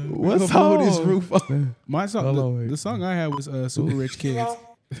thinking, What blow song? this roof off. My song, Hold on, wait. the song I had was Super Rich Kids.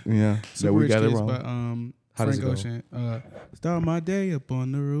 Yeah, Super we Rich got it Kids wrong. by How does Frank it go? Ocean. Start my day up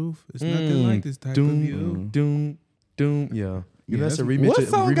on the roof. It's nothing like this type of view. Doom. Yeah. Yeah, That's a that's- remix. What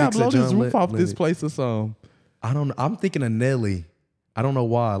song got remix blow of this John roof off this Lennon. place or something? I don't know. I'm thinking of Nelly. I don't know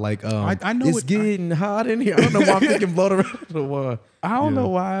why. Like, I know it's it- getting hot in here. I don't know why I'm thinking blow the roof of the wall. I don't know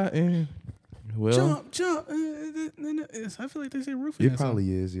why. Well, Jump. I feel like they say roof. in It that song.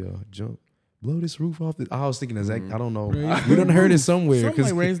 probably is, yo. Jump. Blow this roof off. I was thinking exact. I don't know. Raise We done heard it somewhere. Something like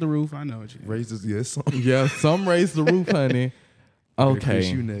Because raise the roof. I know what you mean. raises, yes. yeah, some raise the roof, honey. Chris, Okay.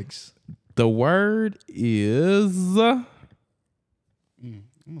 you next. The word is I'm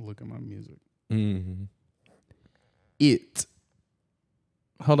gonna look at my music. Mm-hmm. it.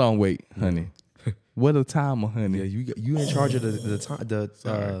 Hold on, wait, honey. What a timer, honey. Yeah, you in charge of the time, the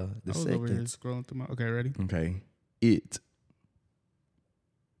I was over here seconds. scrolling through my. Okay, ready? Okay. It.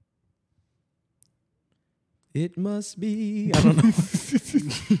 It must be. I don't know.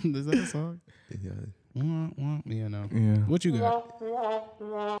 Is that a song? Yeah. Yeah, no. Yeah. What you got?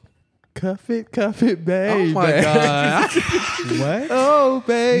 Cuff it, baby. Oh my god. What? Oh,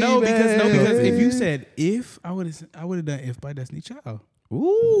 baby. No, because if you said if, I would have done if by Destiny Child.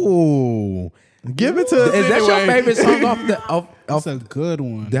 Ooh. Give it to us. Is that your anyway. favorite song off the off? That's a good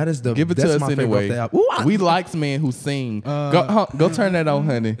one. That is the. Give it that's to us my favorite anyway. off the album. Ooh, We likes men who sing. Go turn that on,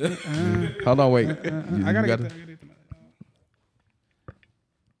 honey. Hold on, wait. I gotta get that.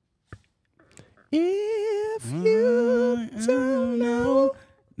 If you don't know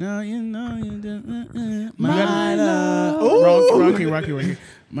now you know you don't. my love. Wrong key, right here.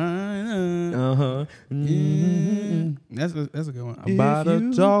 My love. That's a good one. About a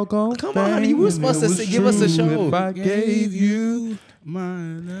doggone Come on, honey. You were supposed to give us a show. If I gave you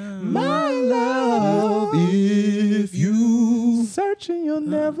my love, if you searching, you'll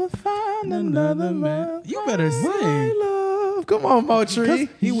never find another man. You better My sing. love. Come on, Moultrie.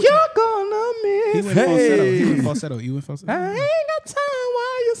 You're gonna He miss. went falsetto. He went falsetto. I ain't got time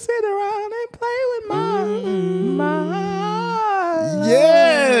while you sit around and play with my.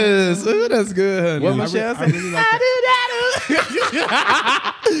 Yes. Ooh, that's good, honey. What I Michelle said? really like I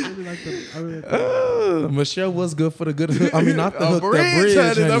really like the. Michelle was good for the good. I mean, not the hook, bridge, the bridge,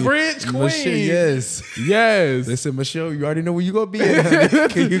 honey, the honey. bridge queen. Michelle, yes. Yes. They said, Michelle, you already know where you gonna be at, honey.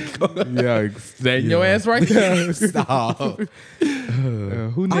 Can you go? Yeah, stand your ass right there. Stop.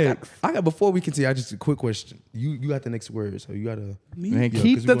 Who next? I got before we continue. I just a quick question. You got the next word, so you gotta. Man, Yeah,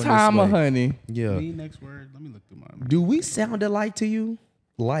 keep 'cause the we going this timer, way. honey. Yeah. Me next word. Let me look through my. Do we sound alike to you?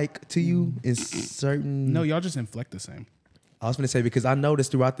 Like to you in certain? No, y'all just inflect the same. I was gonna say because I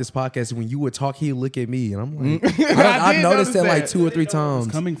noticed throughout this podcast when you would talk, he'd look at me, and I'm like, I I did noticed notice that like that. 2 or 3 times.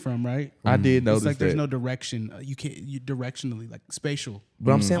 Coming from right. I did notice It's like there's that. no direction. You can't. You directionally like spatial.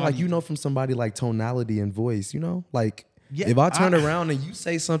 But I'm saying like you know from somebody like tonality and voice, you know, like if I turn around and you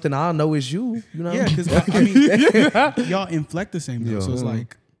say something, I'll know it's you. You know, Yeah, because I mean, y'all inflect the same though. Yeah. So it's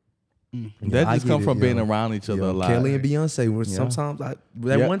like That I just get come it, from yo. being around each other a lot. Kelly and Beyonce were sometimes that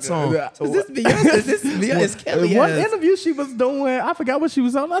Yeah. one song. Yeah. Is this Beyonce? Is this Beyonce? It's Kelly. One ass. interview she was doing, I forgot what she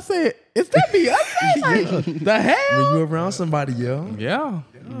was on. I said, "Is that Beyonce?" Like, the hell? When you around somebody, yo. Yeah,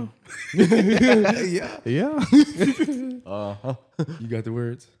 Yeah. yeah. You got the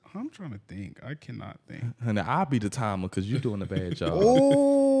words. I'm trying to think. I cannot think. Honey, I'll be the timer because you're doing a bad job.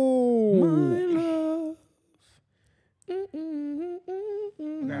 Oh.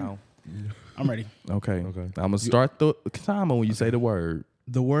 Now, I'm ready. okay. I'm gonna start the timer when you say the word.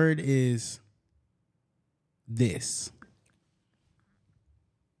 The word is this.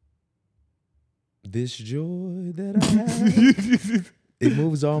 This joy that I have, it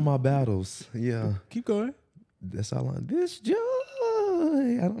moves all my battles. Yeah, Keep going. that's all. This joy,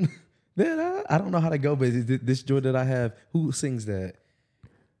 I don't know how to go, but this joy that I have. Who sings that?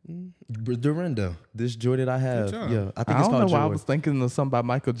 Dorinda. This joy that I have. Good job. Yeah, I think I it's don't know called why joy. I was thinking of something by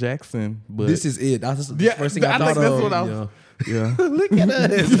Michael Jackson, but This is it. That's the Yeah, first thing I I thought think that's of. what I was- Yeah. yeah, Look at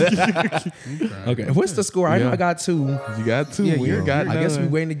us. Okay, what's the score? I know Yeah. I got 2. you got two. Yeah, we yeah. got I guess we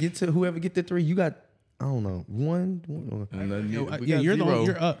none. waiting to get to whoever get the 3. You got, I don't know, one. And then we Yeah, got you're the zero. one.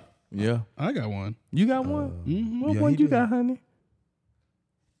 You're up. Yeah, I got one. you got one. What yeah, one he you do. got, honey?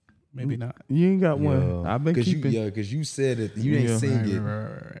 Maybe not. You ain't got one. I've been keeping. because you said it. You ain't Yeah. sing it.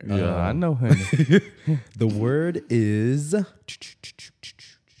 Right. Yeah, I know, honey. The word is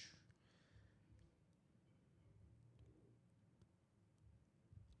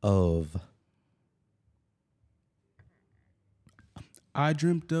of. I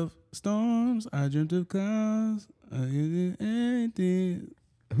dreamt of storms. I dreamt of clouds. Anything.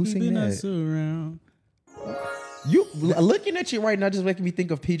 Who sing that? Surround. You looking at you right now just making me think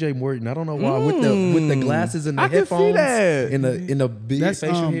of PJ Morton. I don't know why with the glasses and the I can see headphones that. in the big That's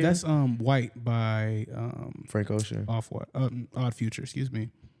facial hair. that's White by Frank Ocean. Odd Future. Excuse me.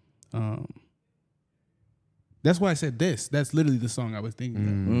 That's why I said this. That's literally the song I was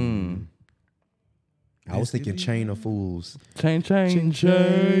thinking. I was thinking Chain of Fools. Chain. I got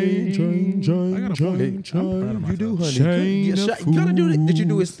a point. I'm proud of You do, honey. Chain You of gotta do it. Did you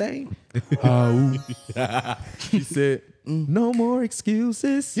do his thing? She said, No more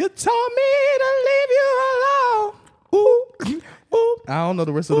excuses. "You told me to leave you alone." Ooh, ooh. I don't know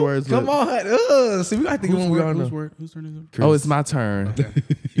the rest of the words. Come but- on. See, we got to think of one we all know. Whose turn is it? Oh, it's my turn.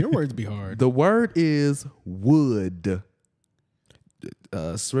 Your words be hard. The word is wood.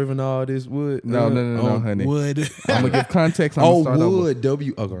 Swerving all this wood. No, honey. Wood. I'm gonna give context. I'm gonna start over. wood.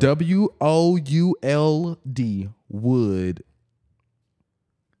 W. Okay. WOULD. Wood.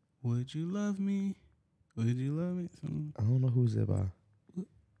 Would you love me? Would you love me? I don't know who's that by.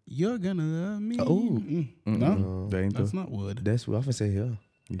 You're gonna love me. Oh. No, They ain't that's the- not wood. That's what I'm gonna say. Yeah.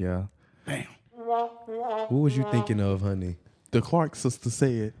 Yeah. Damn. What was you thinking of, honey? The Clark sister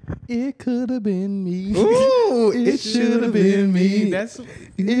said, "It could have been me. Ooh, it should have been me. That's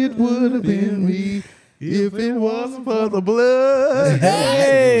It would have been me if it wasn't for the blood.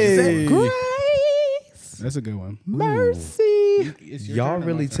 Hey. Grace, that's a good one. mercy." It's your Y'all turn or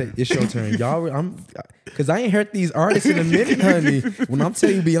really my turn? take. It's your turn. Cause I ain't heard these artists in a minute, honey. When I'm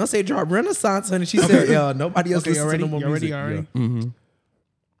telling you, Beyonce dropped Renaissance, honey, she said, "Yeah, nobody else Okay, listens to no more y'all ready? music." Y'all ready? Mm-hmm.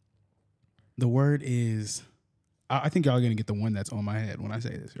 The word is. I think y'all are gonna get the one that's on my head when I say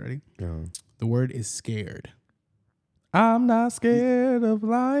this. Ready? Yeah. The word is scared. I'm not scared of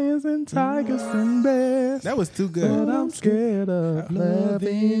lions and tigers and bears. That was too But good. I'm scared of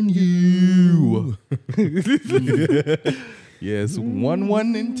loving you. Yes, 1,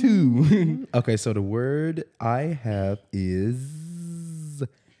 1, and 2. Okay, so the word I have is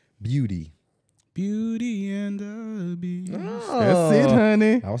beauty. Beauty and the Beast. That's it,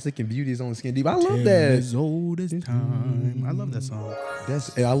 honey. I was thinking beauty is on skin deep. I love Tale that. as old as time. I love that song.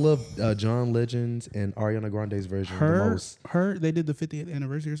 And I love John Legend's and Ariana Grande's version the Her, most. they did the 50th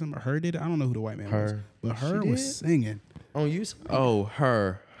anniversary or something. Her did it. I don't know who the white man was, Her. but her She was did? singing. On you? Oh,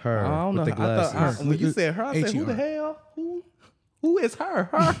 her. Her I don't know. with the I thought, glasses. when you said her, I said, who the H-E-R. hell? Who is her?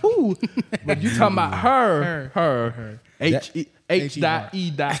 Her who? But you talking about her. Her. H.E.R.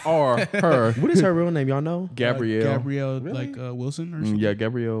 Her. What is her real name? Y'all know? Gabrielle. Gabrielle, like Wilson or something. Yeah,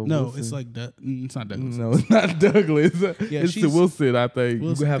 Gabrielle. No, Wilson. it's like it's not Douglas. No, it's not Douglas. It's the she's- Wilson, I think.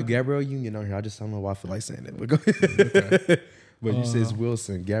 We have Gabrielle Union on here. I just don't know why I feel like saying that. But go ahead. But you said it's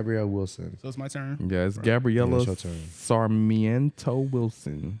Wilson. Gabrielle Wilson. So it's my turn. Yeah, it's Yeah, Gabriella it's your turn. Sarmiento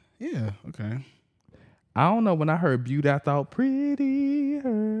Wilson. Yeah. Okay. I don't know. When I heard beauty, I thought pretty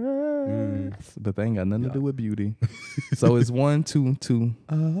hurts. But they ain't got nothing to do with beauty. So it's 1, 2, 2.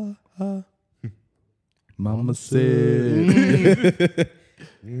 Mama said.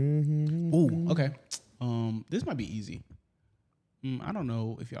 Ooh. Okay. This might be easy. I don't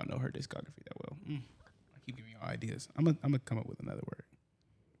know if y'all know her discography that well. I keep giving y'all ideas. I'm gonna come up with another word.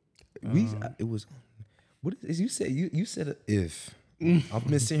 It was. What is you said? You said a if. I've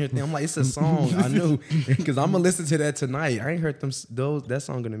been sitting here thinking, I'm like, it's a song. I knew because I'm gonna listen to that tonight. I ain't heard that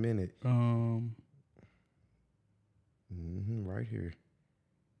song in a minute. Right here.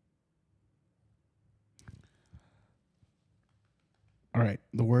 All right.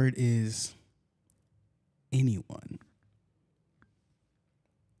 The word is anyone.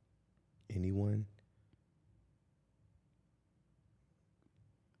 Anyone?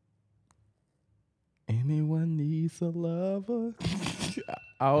 Anyone needs a lover.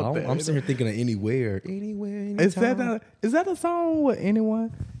 I'm sitting here thinking of anywhere. Anywhere, anytime. Is that a song with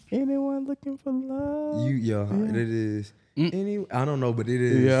anyone looking for love? It is. I don't know, but it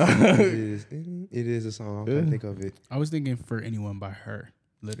is. Yeah. It is a song. I'm trying to think of it. I was thinking For Anyone by her.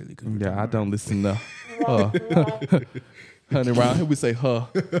 Literally. Yeah, I don't listen to her. Honey, around here we say her.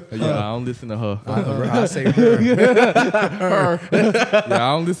 Yeah, I don't listen to her. I say her. Her. Yeah, I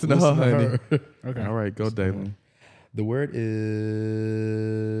don't listen to her, honey. Okay. All right, go, Dalen. The word is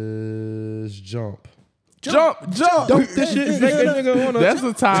jump. Jump. Dump this shit. That's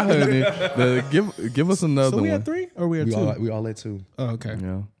a tie, honey. Give us another So we one. had 3 or we had 2? We all at 2. Oh, okay.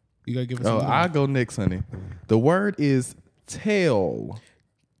 Yeah. You gotta give us. I go next, honey. The word is tell.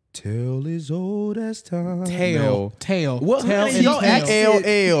 Tale is old as time. Tail. What? Tail Honey, and y'all tail.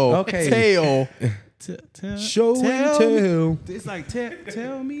 L. Okay. Tail. Show and tell. It's like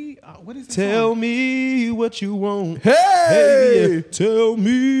tell me. What is it? Tell me what you want. Hey, Tell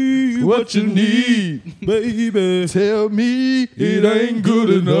me what you need, baby. Tell me it ain't good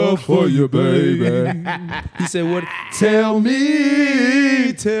enough for you, baby. He said what? Tell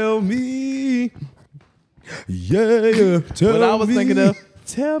me. Tell me. Yeah. Tell What I was me. thinking of.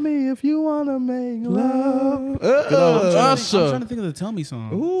 Tell me if you wanna make love. I'm trying to think of the Tell Me song.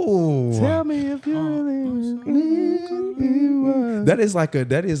 Ooh. Tell me if you really need. That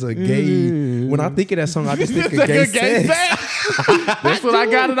is a gay. When I think of that song, I just think of gay sex. That's what I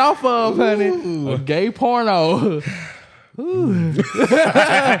got it off of, honey. A gay porno.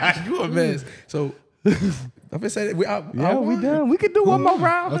 You a mess. So I'm gonna say that we done. We can do one more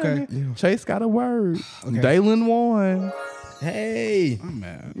round. Okay. Honey. Yeah. Chase got a word. Dalen won. Hey, I'm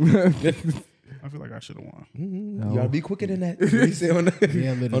mad. I feel like I should have won. you gotta be quicker than that. What you say on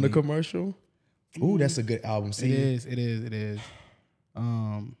literally. on the commercial? Ooh, that's a good album. See, It is.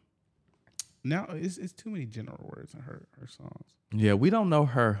 Now it's too many general words in her songs. Yeah, we don't know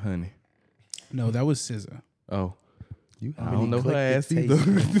her, honey. No, that was SZA. Oh, you I don't know her ass eclectic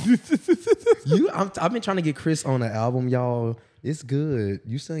either. taste. I've been trying to get Chris on the album, y'all. It's good.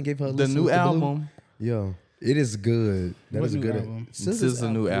 You still gave her a The listen new with album. Yeah, it is good. That What is a new good album? This is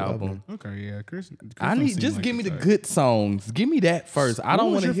a new album. Okay, yeah, Chris I don't need seem just like give me the type. good songs. Give me that first. I What don't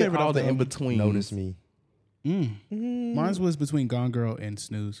was want to your hear favorite all off the the in album? between. Notice me. Mine was between Gone Girl and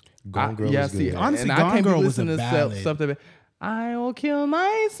Snooze. Gone Girl yeah, is see, good. Honestly, and I Gone can't Girl be was a listening to ballad. something. I will kill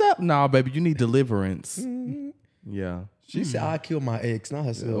myself. Nah, baby, you need deliverance. Yeah. She said, "I killed my ex, not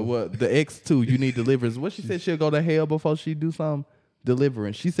herself." What the X too? You need deliverance. What she said? She'll go to hell before she do something.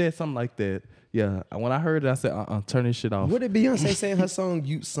 Deliverance. She said something like that. Yeah. When I heard it, I said, turn this shit off. What did Beyonce say in her song?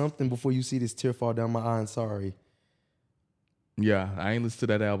 You something before you see this tear fall down my eye. And sorry, Yeah, I ain't listened to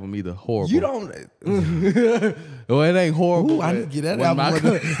that album either. Horrible. you don't. Well, it ain't horrible. Ooh, I need to get that Wasn't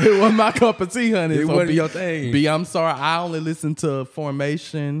album. it wasn't my cup of tea, honey. It So wasn't B- your thing. B, I'm sorry. I only listened to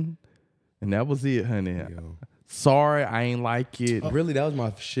Formation, and that was it, honey. Yo. Sorry, I ain't like it. Really, that was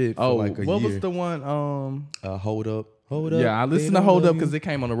my shit for Oh, like a what year. was the one? Hold up. Yeah, I listened to Hold Up because it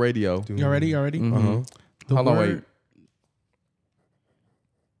came on the radio. You ready? Mhm. The Hold on, word- wait.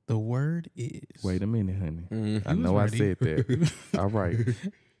 The word is. Wait a minute, honey. I You was know I ready. said that. All right.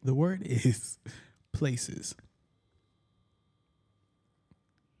 The word is places.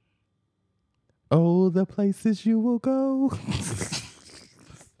 Oh, the places you will go.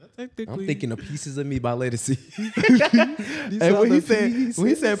 I'm thinking of Pieces of Me by Legacy. And when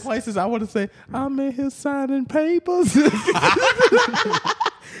he said places, I want to say, I'm in here signing papers.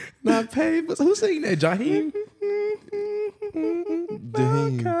 Not papers. Who's singing that? Jaheim?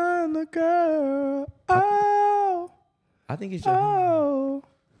 My kind of girl. Oh, I think it's Jaheim. oh.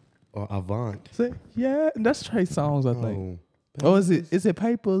 Or Avant. Say, yeah, that's Trey Songz, I think. Oh, is it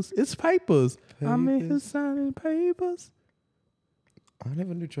papers? It's papers. I'm in here Papers. signing papers. I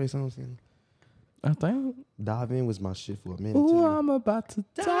never knew Trey Songz. I think. Dive In was my shit for a minute. Ooh, too. I'm about to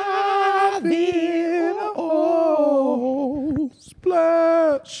dive in. Oh,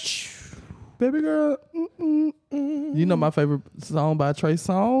 splash. baby girl. You know my favorite song by Trey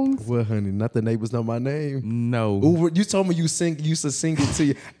Songz? Well, honey, not the neighbors know my name. No. Ooh, you told me you used to sing it to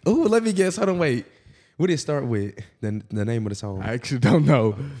you. Ooh, let me guess. Hold on, wait. What did it start with? The name of the song. I actually don't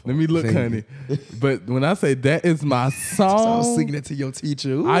know. Let me look, honey. But when I say that is my song, So I was singing it to your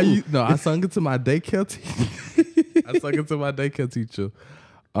teacher. Ooh. I sung it to my daycare teacher. I sung it to my daycare teacher.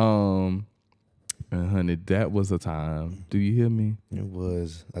 And honey, that was a time. Do you hear me? It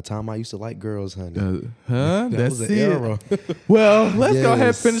was a time I used to like girls, honey. That's was an it. era. Well, let's go ahead and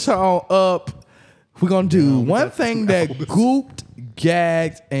Yes. finish her on up. We're gonna do one thing that gooped,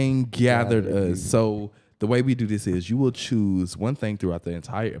 gagged, and gathered us. So the way we do this is you will choose one thing throughout the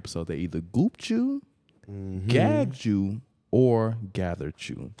entire episode that either gooped you, gagged you, or gathered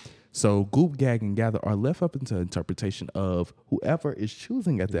you. So goop, gag, and gather are left up into interpretation of whoever is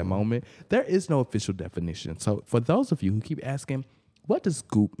choosing at that moment. There is no official definition. So for those of you who keep asking, what does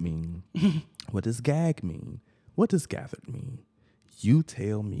goop mean? What does gag mean? What does gathered mean? You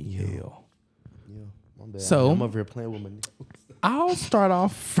tell me, hell. Yeah, my bad. So- I'm over here playing with my nipples. I'll start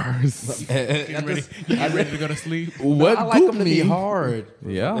off first. Getting ready to go to sleep. What I like goop them to be mean? hard.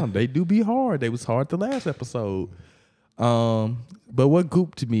 Yeah, they do be hard. They was hard the last episode. But what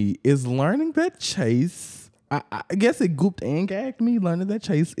gooped me is learning that Chase, I guess it gooped and gagged me, learning that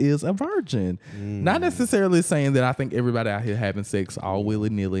Chase is a virgin. Not necessarily saying that I think everybody out here having sex all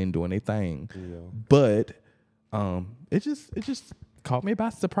willy-nilly and doing their thing. But it just caught me by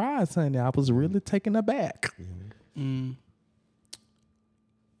surprise, honey. I was really taken aback.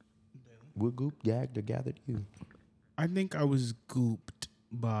 What goop, gagged, or gathered you? I think I was gooped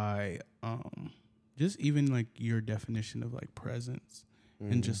by just even like your definition of like presence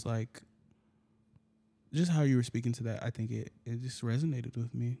and just like just how you were speaking to that. I think it just resonated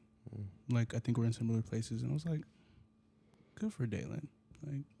with me. Like I think we're in similar places, and I was like, good for Dalen.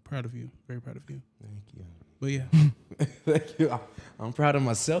 Like proud of you, very proud of you. Thank you. But yeah, Thank you. I'm proud of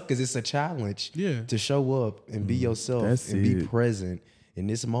myself because it's a challenge to show up and be yourself That's and be it. present in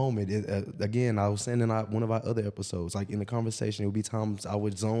this moment. Again, I was saying in one of our other episodes, like in the conversation, it would be times I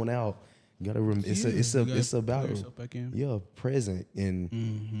would zone out. You gotta remember, it's about present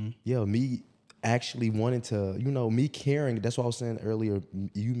and me actually wanting to, me caring. That's what I was saying earlier.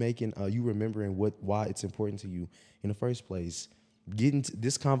 You making you remembering why it's important to you in the first place. Getting to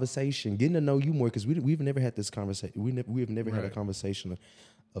this conversation, getting to know you more, because we've never had this conversation. We have never had a conversation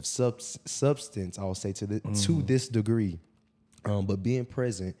of substance. I would say to this degree, but being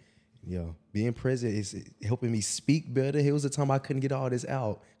present. Yeah, being present is helping me speak better. It was a time I couldn't get all this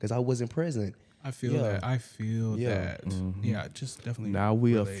out because I wasn't present. I feel that. I feel that. Yeah, just definitely. Now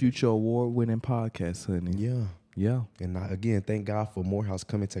we a future award-winning podcast, honey. Yeah. And again, thank God for Morehouse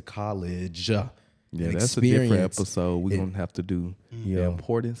coming to college. Yeah, that's a different episode we're going to have to do. The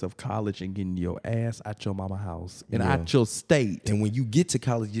importance of college and getting your ass out your mama house and out your state. And when you get to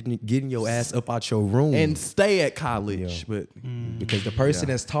college, getting your ass up out your room. And stay at college. But because the person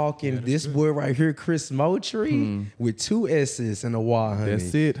that's talking, this boy right here, Chris Moultrie, with 2 S's and a Y, honey.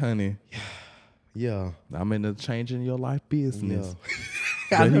 That's it, honey. Yeah. I'm in the changing your life business.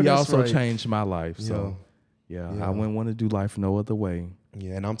 I But know he that's also right. changed my life. So, I wouldn't want to do life no other way.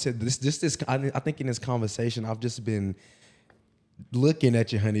 Yeah, and I'm telling this. I think in this conversation, I've just been looking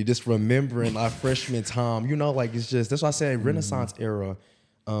at you, honey, just remembering our freshman time. Like it's just that's why I said Renaissance era,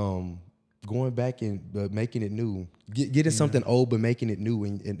 going back and making it new, getting something old but making it new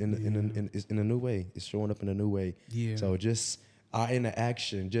in a new way. It's showing up in a new way. Yeah. So just our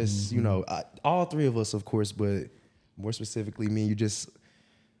interaction, just all 3 of us, of course, but more specifically me. You just.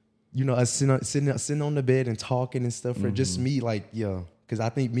 Us sitting on the bed and talking and stuff, for just me, like, because I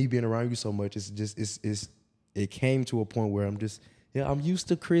think me being around you so much, it came to a point where I'm just, I'm used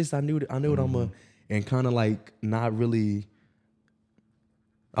to Chris. I knew what I'm and kind of like not really,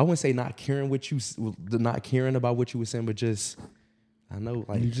 I wouldn't say not caring about what you were saying, but just, I know,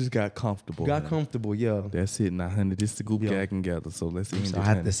 like. You just got comfortable. Comfortable, yeah. That's it now, honey. This is the goop gag and gather. So let's end it. I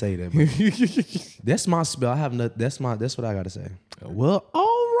have to say that. But that's my spell. That's what I got to say. Well, all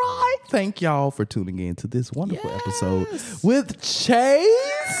right. Thank y'all for tuning in to this wonderful episode with Chase.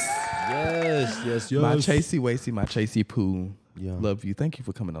 Yes. My Chasey Wasey, my Chasey Poo. Yeah. Love you. Thank you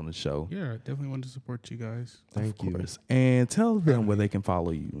for coming on the show. Yeah, definitely wanted to support you guys. Thank you. And tell them where they can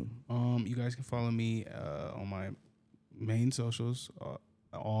follow you. You guys can follow me on my main socials.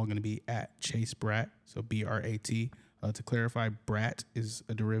 All going to be at Chase Brat. So BRAT. To clarify, Brat is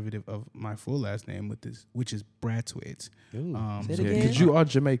a derivative of my full last name, which is Brathwaite. Say it Yeah, again. because you are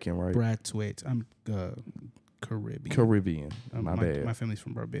Jamaican, right? Brathwaite. I'm Caribbean. My bad. My family's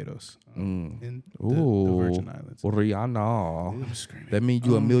from Barbados. In the Ooh, Virgin Islands. Rihanna. I'm screaming. That means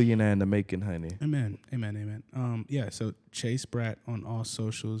you a millionaire in the making, honey. Amen. Yeah, so Chase Bratt on all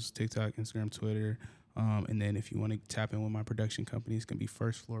socials, TikTok, Instagram, Twitter. And then if you want to tap in with my production companies, it can be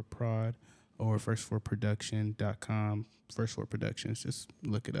First Floor Prod or firstfloorproduction.com. First Floor Productions. Just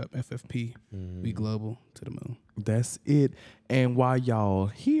look it up. FFP. We global to the moon. That's it. And while y'all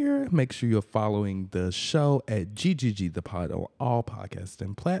here, make sure you're following the show at GGG the Pod on all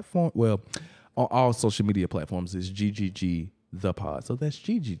podcasting platforms. Well, on all social media platforms is GGG the Pod. So that's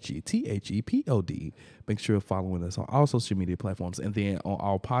GGG THEPOD. Make sure you're following us on all social media platforms, and then on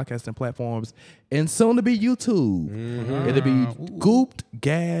all podcasting platforms, and soon to be YouTube. It'll be Gooped,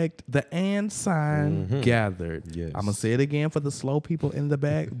 Gagged, the and sign gathered. Yes. I'm gonna say it again for the slow people in the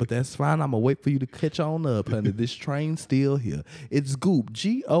back, but that's fine. I'm gonna wait for you to catch on up, honey. This train's still here. It's Gooped,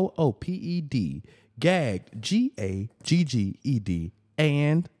 GOOPED, Gagged, GAGGED,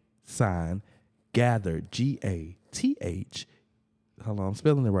 and sign gathered, GATH. Hold on, I'm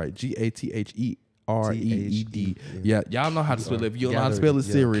spelling it right. GATHEREED. Yeah, y'all know how to spell it. If you don't know how to spell it,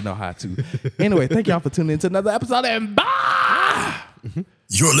 Siri know how to. Anyway, thank y'all for tuning in to another episode, and bye!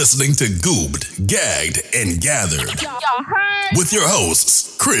 You're listening to Gooped, Gagged, and Gathered with your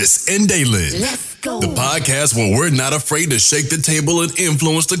hosts, Chris and Dalen. Let's go. The podcast where we're not afraid to shake the table and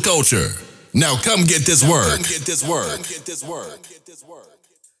influence the culture. Now come get this work.